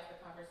normalize the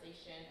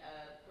conversation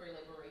of queer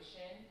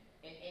liberation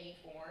in any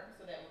form,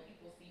 so that when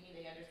people see me,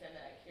 they understand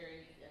that I care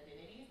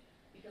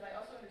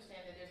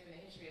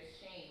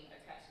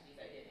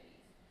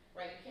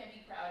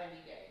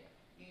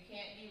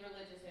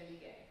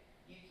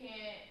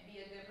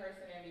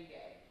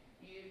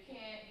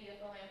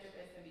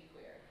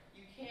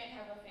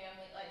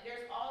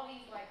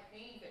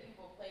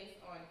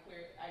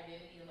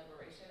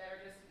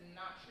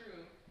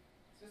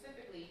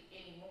specifically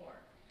anymore.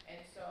 And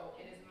so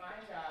it is my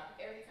job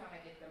every time I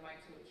get the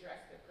mic to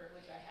address the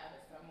privilege I have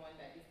as someone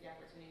that gets the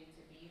opportunity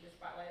to be the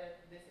spotlight of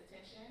this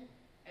attention,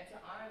 and to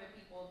honor the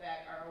people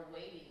that are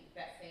awaiting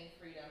that same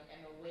freedom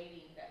and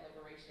awaiting that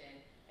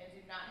liberation, and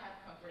do not have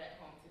comfort at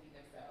home to be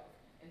themselves,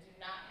 and do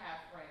not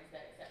have friends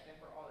that accept them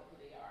for all of who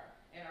they are,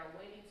 and are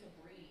waiting to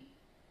breathe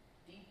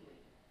deeply,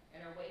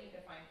 and are waiting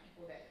to find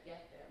people that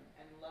get them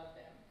and love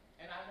them.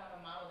 And I want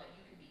to model that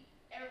you can be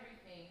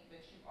everything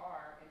that you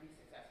are and be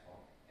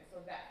successful. And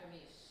so that for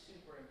me is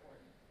super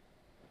important.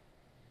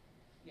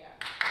 Yeah.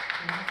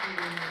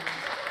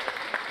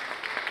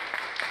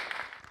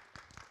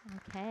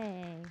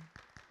 Okay.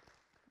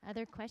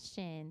 Other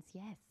questions?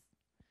 Yes.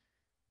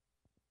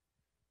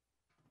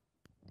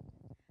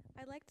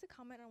 I'd like to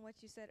comment on what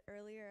you said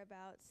earlier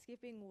about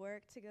skipping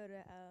work to go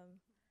to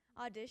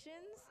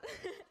auditions.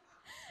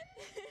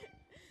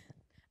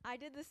 I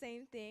did the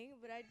same thing,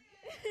 but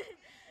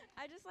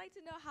I just like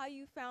to know how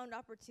you found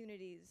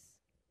opportunities.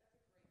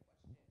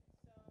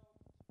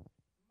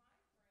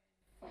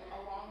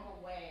 Along the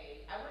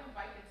way, I would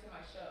invite them to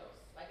my shows.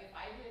 Like if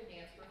I did a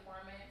dance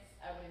performance,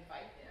 I would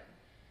invite them.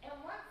 And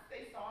once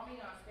they saw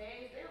me on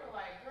stage, they were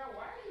like, girl,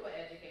 why are you an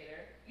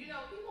educator? You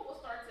know, people will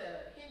start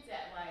to hint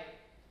at like,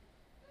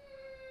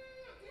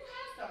 you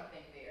have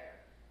something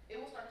there. It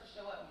will start to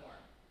show up more.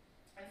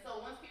 And so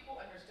once people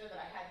understood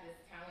that I had this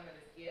talent or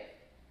this gift,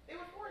 they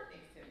would forward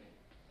things to me.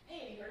 Hey,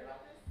 have you heard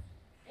about this?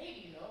 Hey, do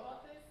you know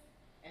about this?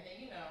 And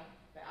then, you know,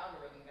 the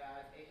algorithm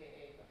guys,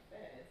 AKA the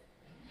feds,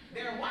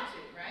 they're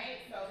watching,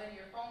 right? So then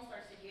your phone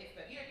starts to get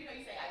stuff. You know,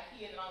 you say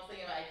IKEA and all of a sudden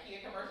you have an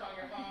IKEA commercial on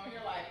your phone.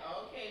 You're like,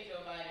 okay,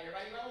 Joe Biden,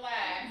 everybody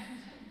relax.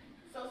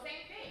 So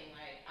same thing,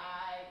 like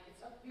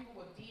people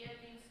would DM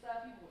me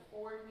stuff, people would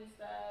forward me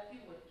stuff,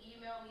 people would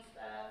email me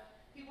stuff.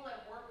 People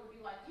at work would be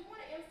like, do you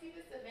want to MC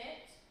this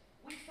event?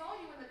 We saw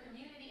you in the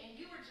community and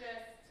you were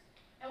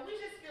and we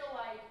just feel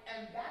like,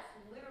 and that's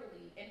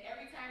literally, and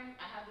every time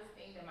I have this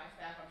thing that my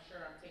staff, I'm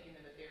sure I'm taking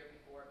them to therapy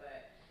for,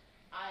 but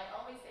I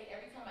always say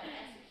every time I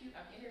execute,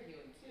 I'm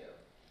interviewing too.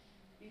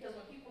 Because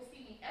when people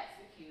see me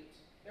execute,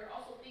 they're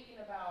also thinking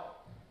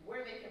about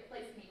where they can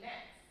place me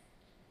next.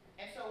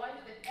 And so I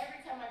knew that every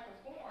time I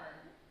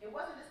performed, it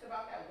wasn't just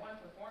about that one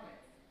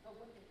performance.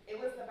 It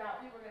was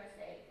about, we were gonna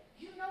say,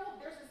 you know,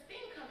 there's this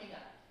thing coming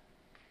up.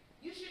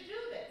 You should do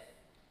this.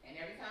 And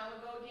every time I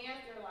would go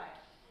dance, they're like,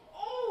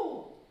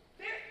 oh,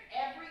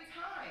 every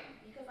time,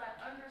 because I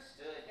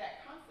understood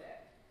that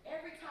concept.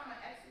 Every time I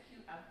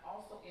execute, I'm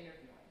also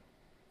interviewing.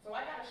 So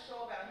I gotta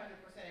show up at 100%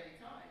 every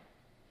time.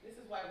 This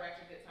is why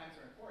ratchet good times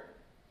are important.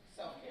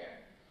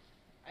 Self-care.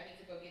 I need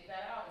to go get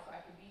that out so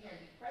I can be here and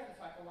be present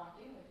so I can lock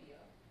in with you,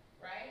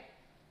 right?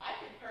 I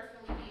could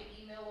personally be an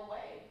email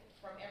away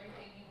from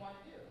everything you want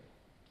to do.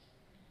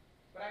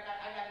 But I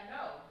gotta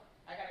know.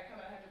 I gotta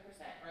come at 100%,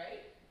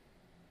 right?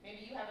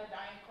 Maybe you have a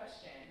dying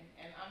question,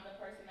 and I'm the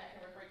person that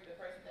can refer to the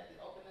person that has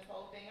opened this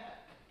whole thing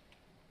up,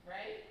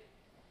 right?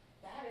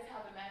 That is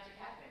how the magic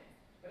happens.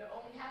 But it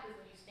only happens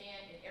when you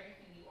stand in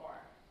everything you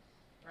are,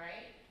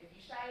 right? If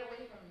you shy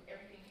away from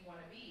everything you want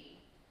to be,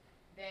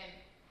 then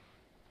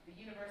the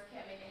universe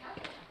can't make it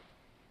happen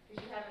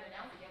because you haven't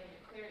announced it, you haven't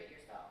declared it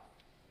yourself.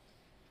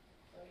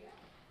 So yeah.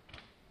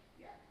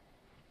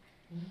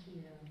 Thank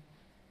you.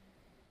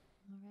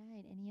 All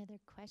right, any other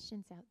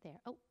questions out there?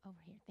 Oh, over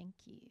here, thank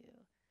you.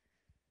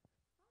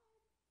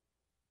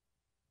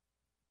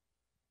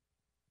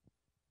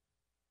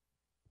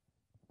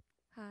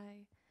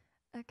 Hi.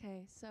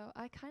 Okay, so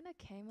I kind of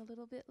came a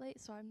little bit late,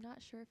 so I'm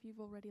not sure if you've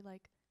already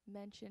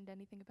mentioned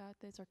anything about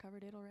this or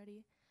covered it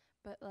already.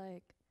 But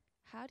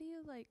how do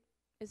you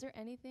is there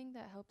anything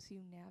that helps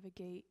you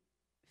navigate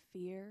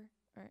fear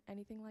or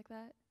anything like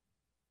that?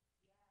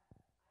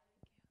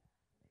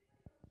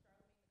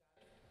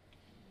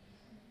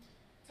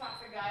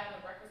 Toxic Guy on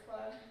the Breakfast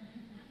Club.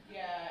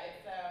 Yeah,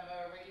 it's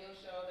a radio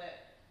show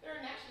that, they're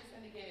a nationally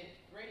syndicated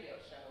radio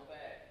show,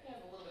 but he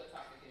has a little bit of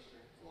toxic history.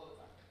 It's a little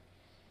toxic.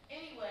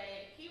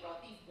 Anyway, he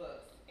wrote these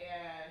books,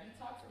 and he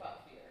talks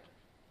about fear.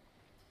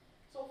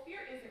 So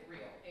fear isn't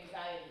real.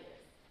 Anxiety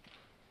is,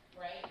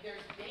 right?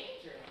 There's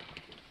danger,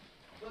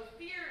 but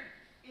fear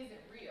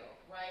isn't real,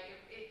 right?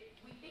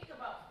 We think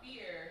about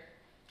fear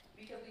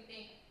because we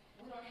think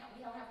we don't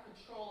have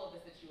control of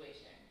the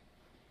situation.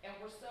 And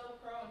we're so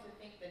prone to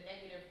think the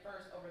negative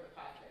first over the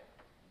positive.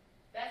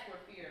 That's where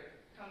fear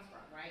comes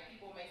from, right?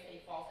 People may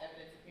say false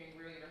evidence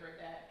appearing real. You ever heard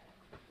that?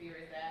 Fear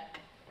is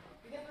that?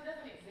 Because it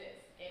doesn't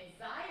exist.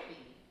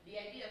 Anxiety, the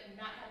idea of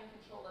not having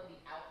control of the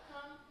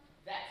outcome,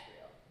 that's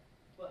real.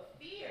 But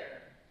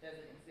fear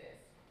doesn't exist.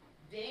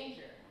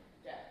 Danger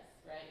does,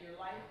 right? Your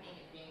life being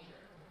in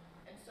danger.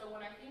 And so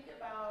when I think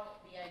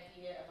about the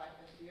idea of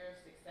the fear of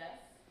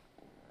success,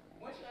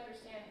 once you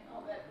understand,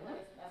 oh, that's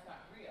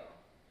not real.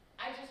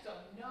 I just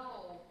don't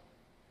know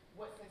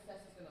what success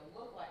is going to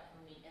look like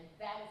for me, and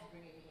that is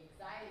bringing me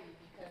anxiety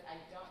because I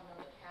don't know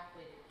the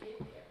pathway to get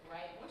there,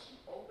 right? Once you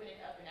open it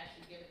up and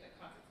actually give it the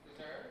context it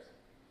deserves,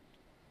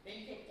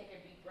 then you take a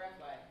deep breath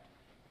like,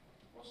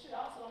 well, shit, I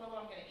also don't know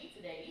what I'm going to eat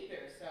today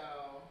either,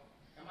 so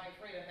am I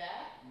afraid of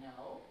that?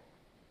 No.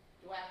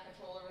 Do I have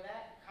control over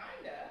that?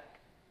 Kinda.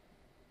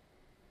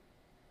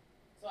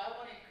 So I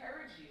want to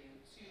encourage you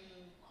to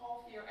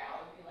call fear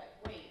out and be like,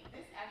 wait,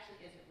 this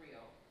actually isn't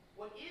real.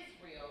 What is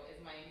real is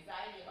my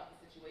anxiety about the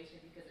situation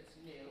because it's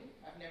new.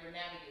 I've never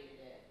navigated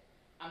it.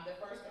 I'm the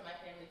first in my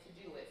family to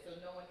do it, so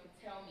no one can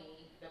tell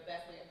me the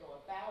best way to go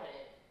about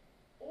it.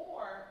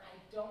 Or I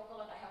don't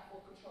feel like I have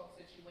full control of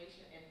the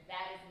situation, and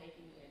that is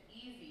making me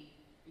uneasy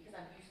because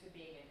I'm used to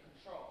being in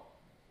control.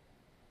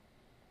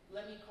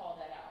 Let me call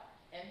that out.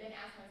 And then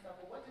ask myself,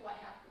 well, what do I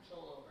have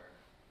control over?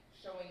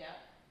 Showing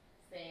up,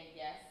 saying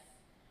yes,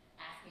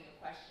 asking a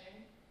question,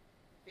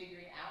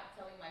 figuring out,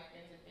 telling my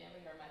friends and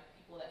family or my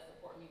people that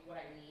support me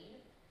what I need.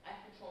 I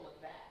have control of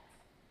that.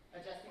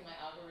 Adjusting my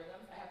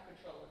algorithms, I have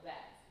control of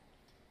that.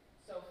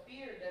 So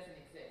fear doesn't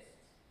exist.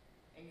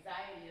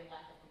 Anxiety and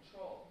lack of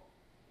control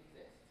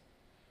exist.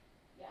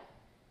 Yeah?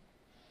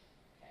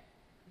 Okay.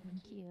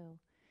 Thank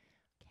you.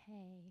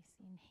 Okay,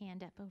 seeing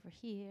hand up over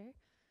here.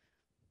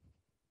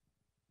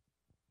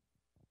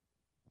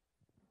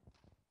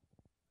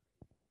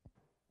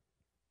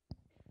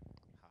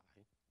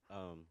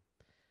 Hi.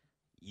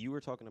 You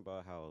were talking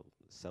about how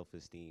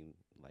self-esteem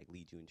like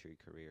leads you into your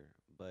career,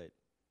 but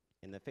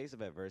in the face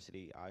of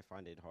adversity, I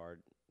find it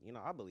hard.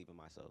 I believe in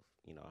myself,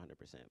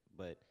 100%.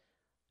 But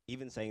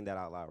even saying that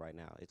out loud right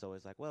now, it's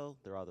always like, well,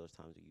 there are those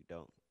times that you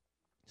don't.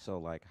 So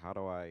like, how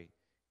do I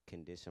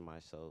condition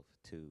myself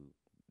to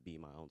be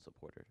my own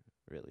supporter?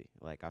 Really,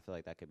 like I feel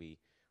like that could be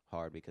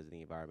hard because of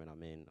the environment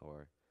I'm in,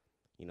 or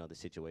the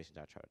situations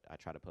I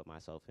try to put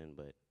myself in.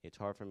 But it's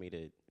hard for me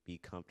to be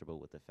comfortable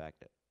with the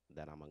fact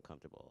that I'm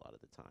uncomfortable a lot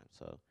of the time.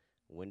 So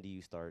when do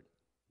you start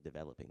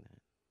developing that?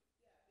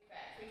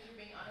 Thanks for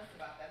being honest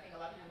about that. I think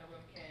a lot of people in the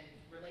room can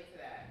relate to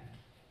that.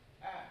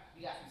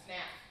 You got some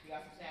snaps. You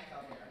got some snaps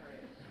out there. I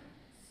heard it.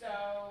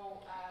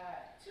 So,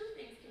 two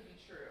things can be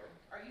true.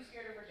 Are you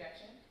scared of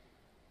rejection?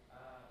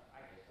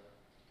 I guess so.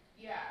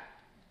 Yeah.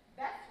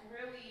 That's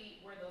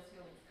really where those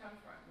feelings come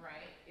from,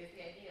 right? Is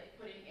the idea of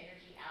putting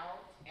energy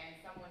out, and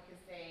someone can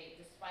say,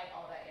 despite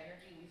all that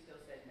energy, we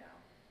still said no.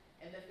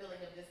 And the feeling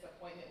of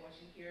disappointment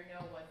once you hear no,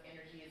 once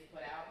energy is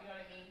put out, you know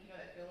what I mean? You know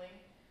that feeling?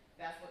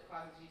 That's what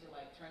causes you to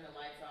like turn the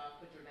lights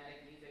off, put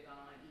dramatic music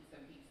on, eat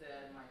some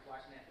pizza, and like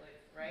watch Netflix,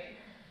 right?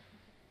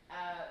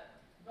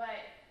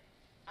 But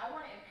I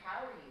want to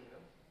empower you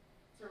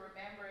to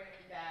remember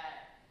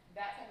that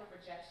that type of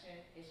rejection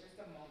is just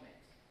a moment.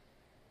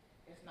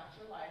 It's not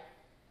your life.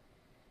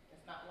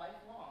 It's not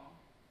lifelong.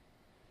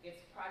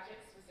 It's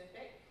project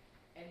specific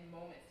and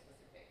moment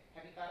specific.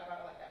 Have you thought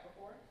about it like that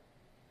before?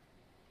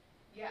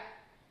 Yeah.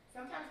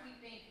 Sometimes we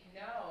think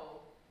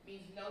no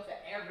means no to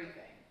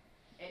everything.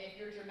 And if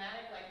you're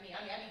dramatic like me,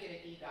 I be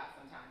getting EGOT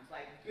sometimes,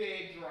 like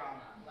big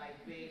drama, like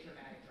big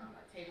dramatic drama,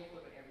 table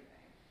flipping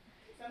everything.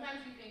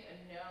 Sometimes you think a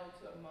no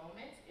to a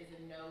moment is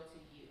a no to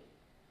you,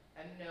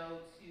 a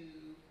no to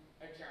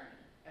a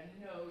journey, a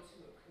no to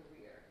a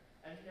career,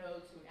 a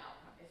no to an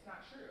outcome. It's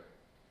not true.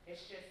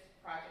 It's just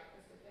project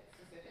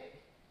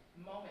specific,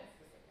 moment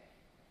specific.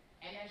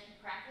 And as you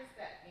practice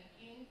that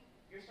thinking,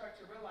 you start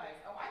to realize,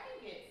 oh, I can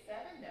get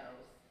 7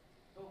 no's,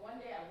 but one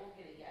day I will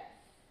get a yes.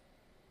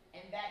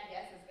 And that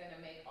yes is going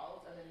to make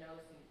all those other no's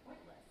seem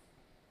pointless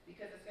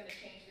because it's going to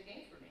change the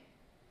game for me.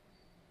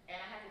 And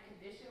I have to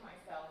condition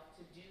myself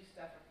to do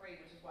stuff afraid,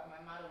 which is why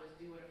my motto is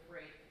do it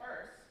afraid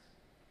first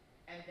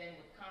and then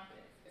with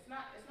confidence. It's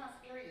not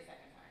scary the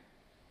second time.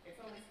 It's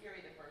only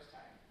scary the first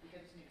time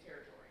because it's new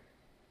territory.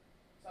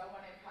 So I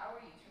want to empower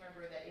you to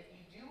remember that if you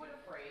do it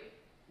afraid,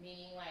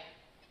 meaning like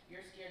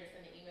you're scared to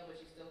send an email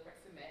but you still press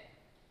submit.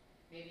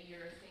 Maybe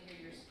you're a singer,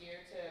 you're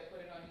scared to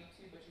put it on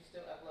YouTube but you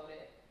still upload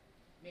it.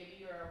 Maybe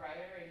you're a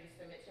writer and you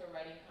submit to a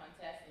writing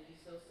contest and you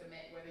still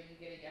submit whether you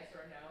get a yes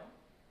or a no.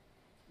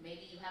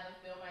 Maybe you have a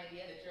film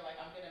idea that you're like,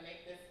 I'm going to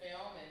make this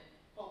film and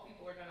hope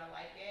people are going to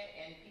like it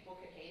and people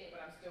could hate it, but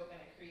I'm still going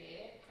to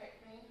create it type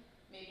thing.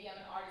 Maybe I'm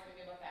an artist,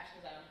 maybe I'm a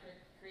fashion designer, I'm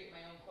create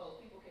my own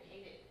clothes. People could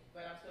hate it,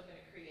 but I'm still going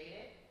to create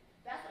it.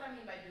 That's what I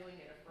mean by doing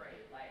it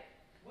afraid. Like,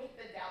 with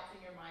the doubts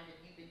in your mind that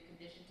you've been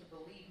conditioned to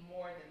believe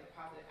more than the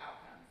positive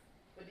outcomes.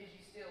 But did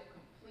you still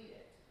complete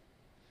it?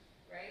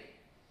 Right?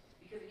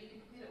 Because if you can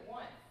complete it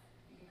once,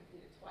 you can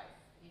complete it twice.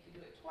 If you can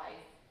do it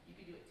twice, you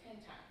can do it 10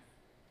 times.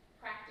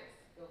 Practice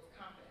builds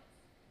confidence.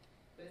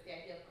 But it's the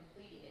idea of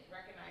completing it,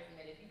 recognizing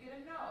that if you get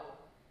a no,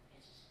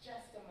 it's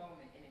just a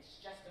moment and it's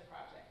just a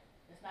project.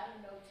 It's not a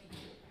no to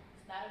you.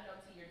 It's not a no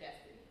to your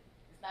destiny.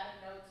 It's not a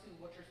no to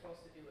what you're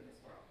supposed to do in this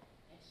world.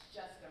 It's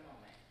just a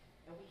moment.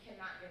 And we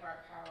cannot give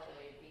our power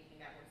away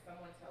thinking that when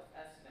someone tells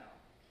us no,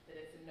 that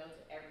it's a no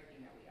to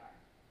everything that we are.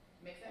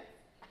 Make sense?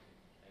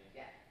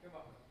 Yeah, you're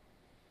welcome.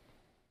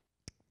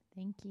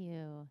 Thank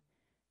you.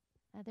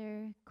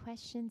 Other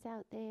questions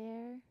out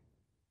there?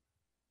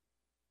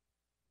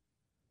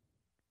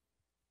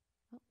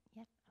 Oh, yep,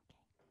 okay.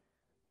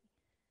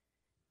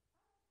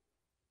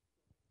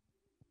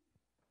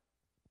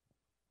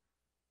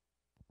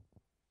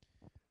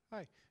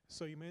 Hi.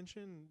 So you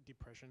mentioned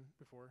depression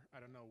before. I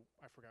don't know.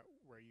 I forgot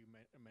where you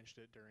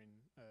mentioned it during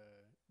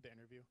the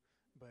interview.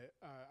 But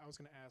I was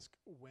going to ask,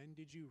 when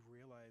did you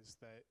realize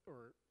that,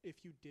 or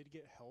if you did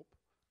get help,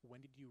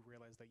 when did you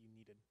realize that you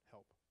needed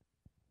help?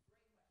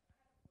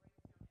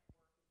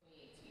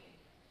 2018.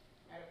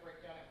 I had a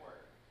breakdown at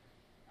work.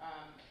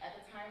 At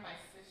the time, my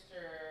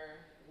sister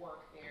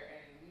worked there,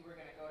 and we were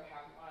going to go to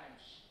have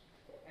lunch.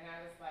 And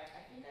I was like,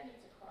 I think I need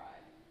to cry.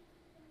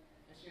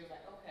 And she was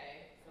like,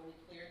 okay. So we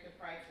cleared the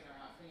Pride Center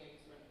out. So you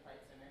used to run the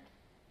Pride Center.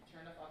 We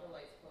turned off all the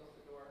lights, closed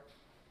the door,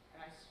 and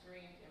I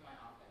screamed in my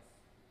office.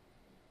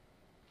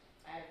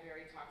 I had a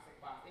very toxic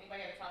boss.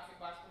 Anybody had a toxic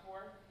boss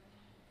before?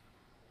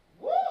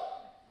 Woo!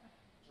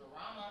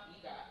 Drama,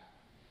 you got.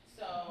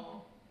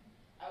 So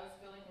I was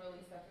feeling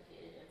really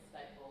suffocated and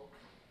stifled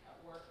at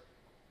work.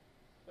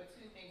 But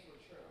two things were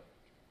true.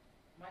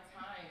 My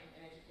time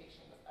in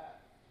education was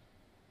up,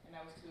 and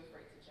I was too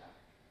afraid to jump.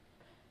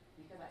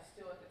 Because I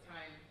still at the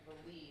time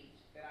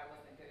believed that I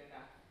wasn't good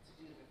enough to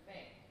do the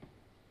thing.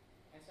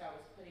 And so I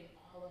was putting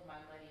all of my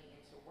money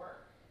into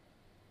work,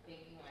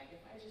 thinking like,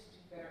 if I just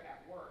do better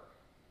at work,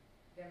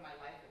 then my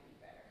life would be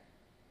better.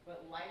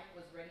 But life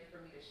was ready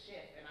for me to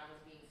shift, and I was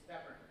being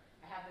stubborn.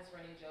 I have this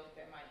running joke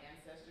that my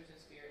ancestors and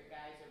spirit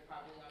guides are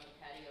probably on the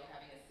patio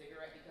having a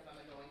cigarette because I'm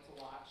annoying to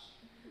watch,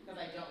 because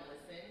I don't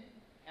listen.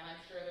 And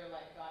I'm sure they're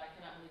like, God, I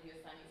cannot believe you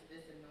assigned me to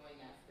this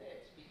annoying ass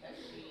bitch because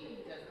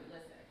she doesn't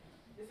listen.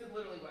 This is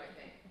literally what I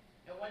think.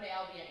 And one day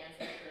I'll be an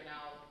ancestor, and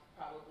I'll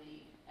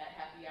probably at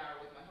happy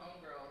hour with my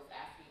homegirls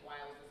asking why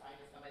I was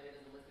assigned to somebody that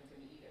doesn't listen to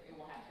me either. It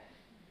will happen.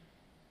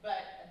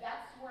 But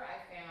that's where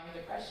I found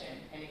depression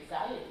and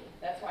anxiety.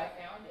 That's where I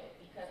found it,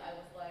 because I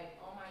was like,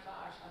 oh my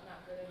gosh, I'm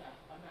not good enough.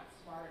 I'm not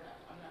smart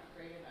enough. I'm not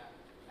great enough.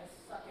 I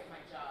suck at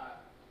my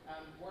job.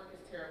 Work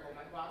is terrible.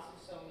 My boss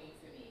is so mean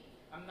to me.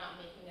 I'm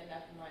not making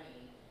enough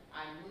money.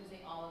 I'm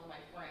losing all of my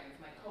friends.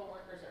 My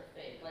coworkers are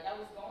fake. Like, I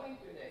was going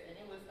through this, and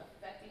it was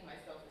affecting my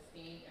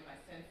self-esteem and my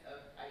sense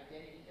of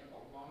identity and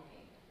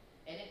belonging.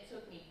 And it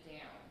took me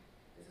down.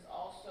 This is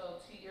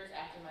also 2 years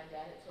after my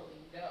dad had told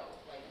me no.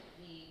 Like,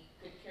 he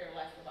could care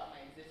less about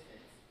my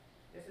existence.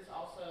 This is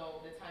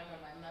also the time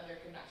when my mother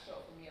could not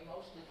show up for me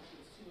emotionally because she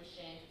was too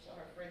ashamed to tell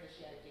her friends that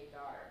she had a gay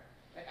daughter.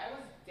 Like, I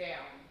was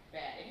down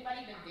bad.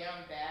 Anybody been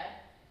down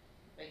bad?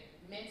 Like,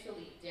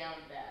 mentally down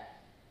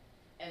bad.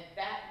 And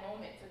that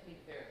moment took me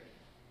to therapy.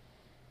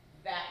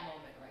 That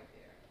moment right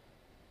there.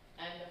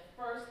 And the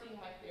first thing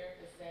my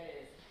therapist said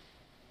is,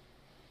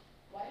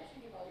 why did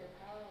you give all your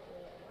power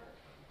away at work?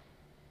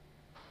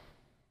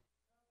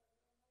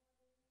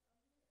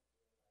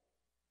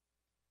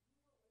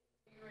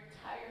 Your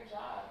entire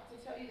job to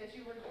tell you that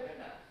you were good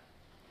enough,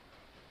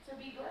 to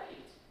be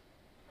great.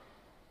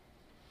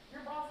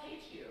 Your boss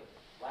hates you.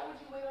 Why would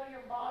you wait on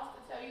your boss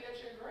to tell you that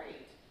you're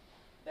great?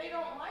 They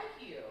don't like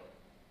you.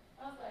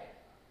 I was like,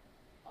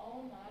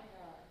 oh my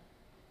God.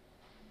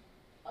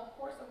 Of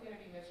course I'm gonna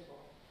be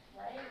miserable,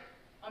 right?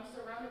 I'm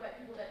surrounded by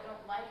people that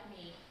don't like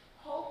me,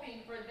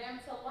 hoping for them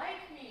to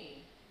like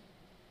me.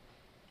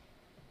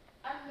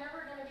 I'm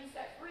never gonna be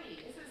set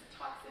free. This is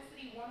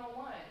toxicity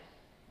 101.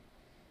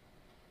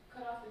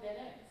 Cut off the dead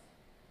ends.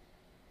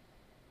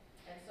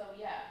 And so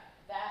yeah,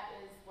 that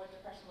is what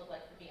depression looked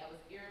like for me. I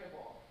was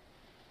irritable.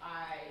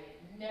 I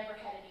never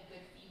had any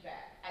good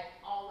feedback. I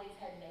always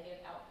had negative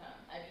outcome.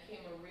 I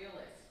became a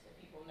realist, if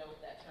people know what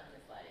that term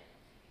is like.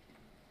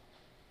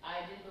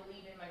 I didn't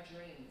believe in my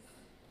dreams.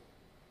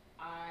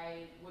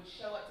 I would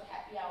show up to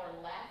happy hour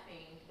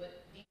laughing,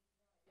 but deep down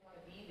I didn't want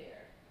to be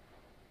there.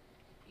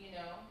 You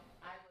know,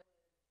 I was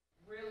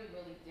really,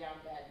 really down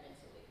bad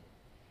mentally.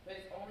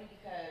 But it's only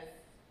because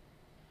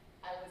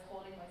I was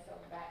holding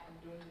myself back from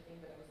doing the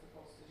thing that I was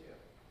supposed to do.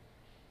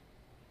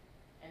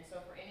 And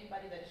so for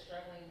anybody that is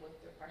struggling with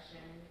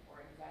depression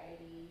or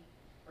anxiety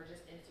or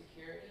just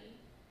insecurity,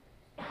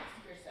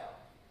 ask yourself,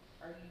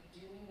 are you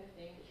doing the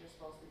thing that you're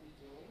supposed to be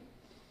doing?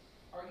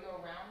 Are you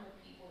around the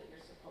people that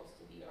you're supposed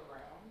to be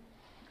around?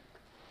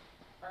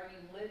 Are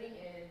you living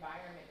in an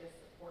environment that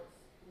supports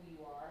who you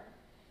are?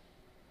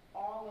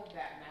 All of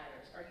that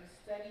matters. Are you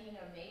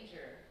studying a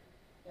major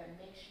that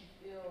makes you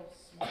feel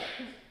smart?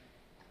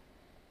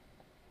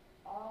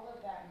 All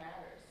of that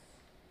matters.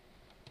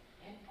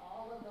 And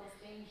all of those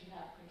things you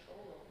have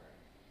control over,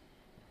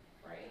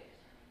 right?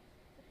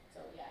 So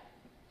yeah,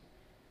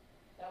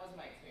 that was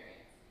my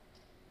experience.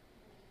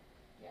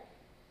 Yeah.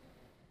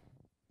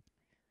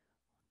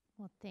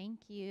 Well, thank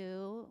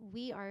you.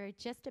 We are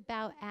just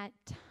about at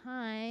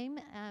time.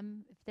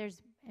 If there's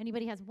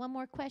anybody has one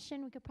more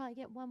question, we could probably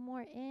get one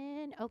more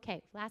in.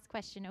 Okay, last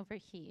question over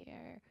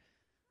here.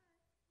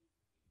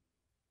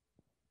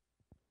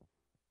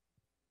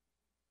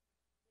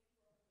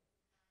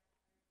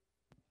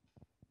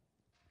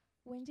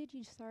 When did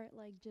you start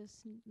like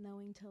just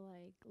knowing to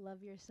like love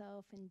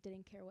yourself and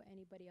didn't care what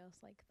anybody else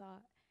like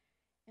thought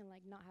and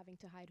like not having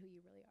to hide who you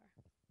really are?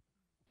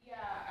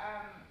 Yeah,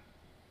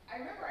 I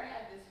remember I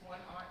had this one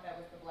aunt that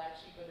was the black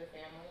sheep of the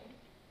family,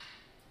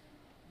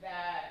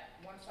 that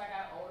once I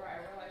got older,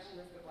 I realized she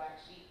was the black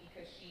sheep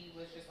because she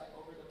was just like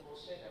over the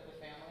bullshit of the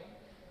family.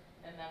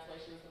 And that's why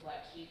she was the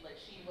black sheep.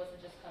 Like, she wasn't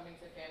just coming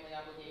to family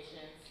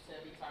obligations to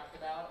be talked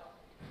about,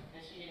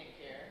 and she didn't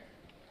care.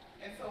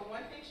 And so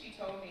one she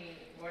told me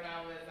when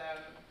I was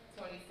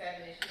 27,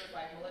 and she was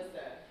like,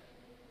 Melissa,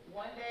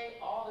 one day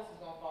all this is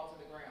going to fall to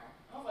the ground.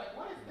 I was like,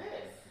 what is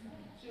this?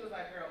 She was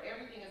like, girl,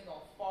 everything is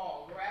going to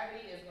fall.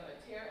 Gravity is going to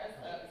tear us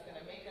up. It's going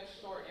to make us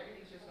short.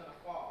 Everything's just going to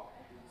fall.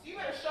 So you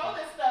better show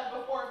this stuff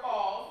before it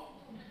falls.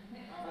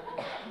 I was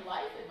like, what kind of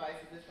life advice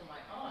is this from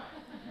my aunt?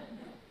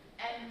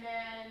 And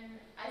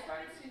then I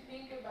started to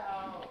think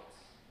about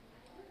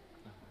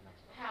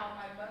how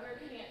my mother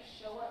can't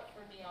show up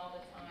for me all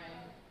the time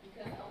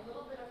because a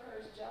little bit of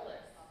her is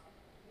jealous.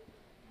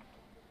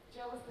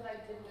 Jealous that I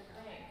did the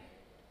thing.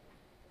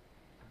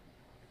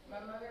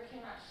 My mother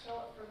cannot show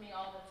up for me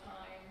all the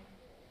time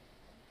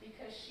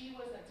because she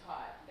wasn't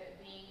taught that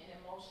being an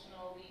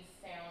emotionally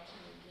sound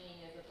human being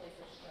is a place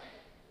of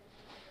strength.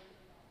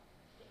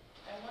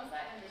 And once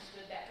I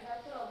understood that, because I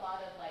put a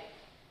lot of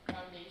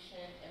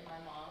foundation in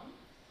my mom,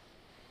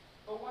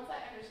 but once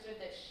I understood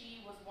that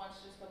she was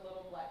once just a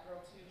little black girl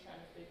too trying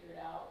to figure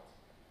it out,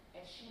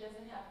 and she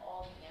doesn't have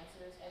all the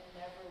answers and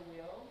never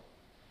will,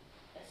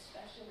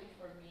 especially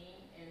for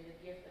me and the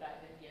gift that I've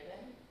been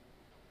given,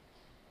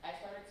 I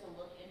started to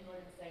look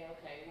inward and say,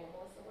 okay, well,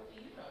 Melissa, what do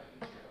you know to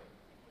be true?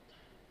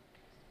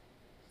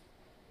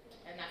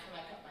 And that's when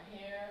I cut my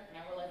hair, and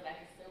I realized that I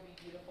could still be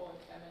beautiful and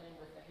feminine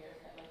with the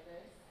haircut like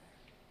this.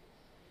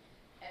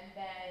 And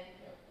then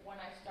when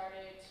I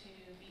started to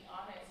be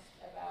honest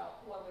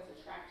about who I was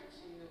attracted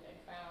to and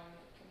found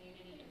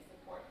community and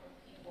support from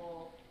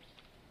people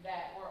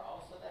that were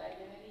also that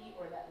identity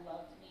or that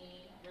loved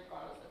me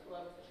regardless of who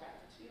I was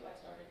attracted to, I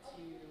started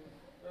to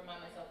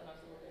remind myself that I'm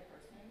still a good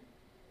person.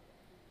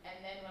 And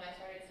then when I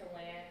started to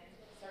land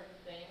certain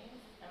things,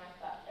 and I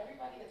thought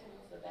everybody that told me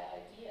it was a bad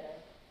idea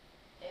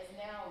is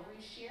now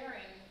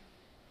resharing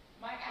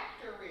my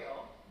actor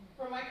reel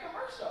for my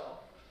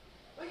commercial.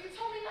 But you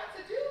told me not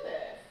to do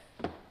this.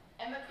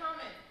 And the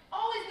comment,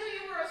 always knew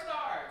you were a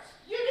star.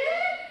 You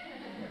did?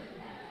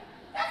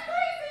 That's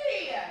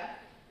crazy.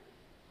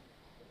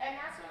 And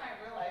that's when I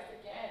realized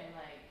again,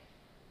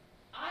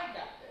 I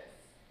got this.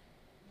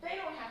 They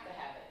don't have to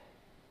have it.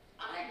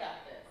 I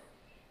got this.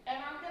 And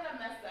I'm gonna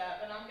mess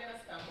up, and I'm gonna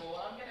stumble,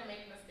 and I'm gonna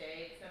make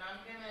mistakes, and I'm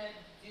gonna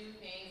do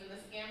things, and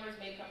the scammers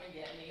may come and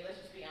get me,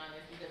 let's just be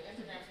honest, because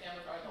Instagram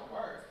scammers are the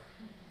worst.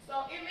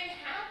 So it may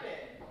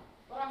happen,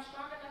 but I'm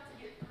strong enough to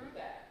get through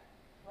that,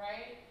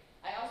 right?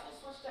 I also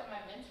switched up my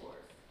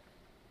mentors.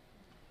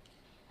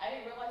 I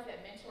didn't realize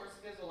that mentors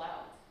fizzle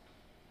out.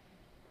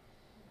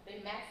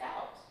 They max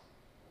out,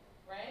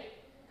 right?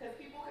 Because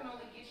people can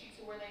only get you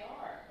to where they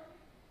are.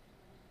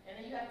 And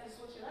then you have to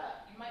switch it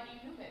up. You might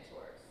need new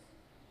mentors.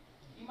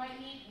 You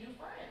might need new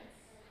friends.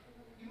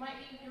 You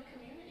might need new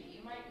community.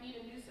 You might need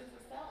a new sense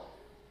of self.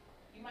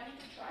 You might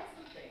need to try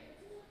some things.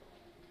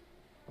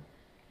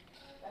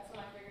 That's when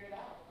I figured it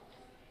out.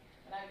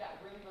 And I got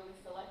really, really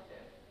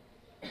selective.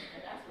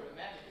 And that's where the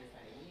magic is,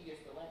 honey, when you get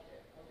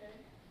selective, okay?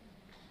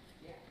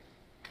 Yeah.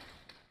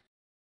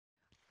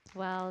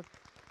 Well,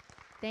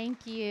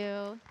 thank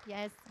you.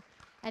 Yes.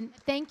 And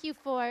thank you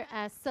for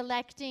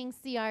selecting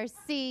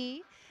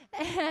CRC.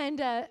 And,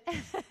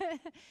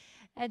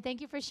 and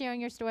thank you for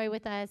sharing your story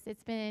with us.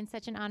 It's been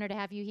such an honor to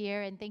have you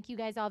here. And thank you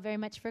guys all very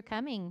much for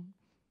coming.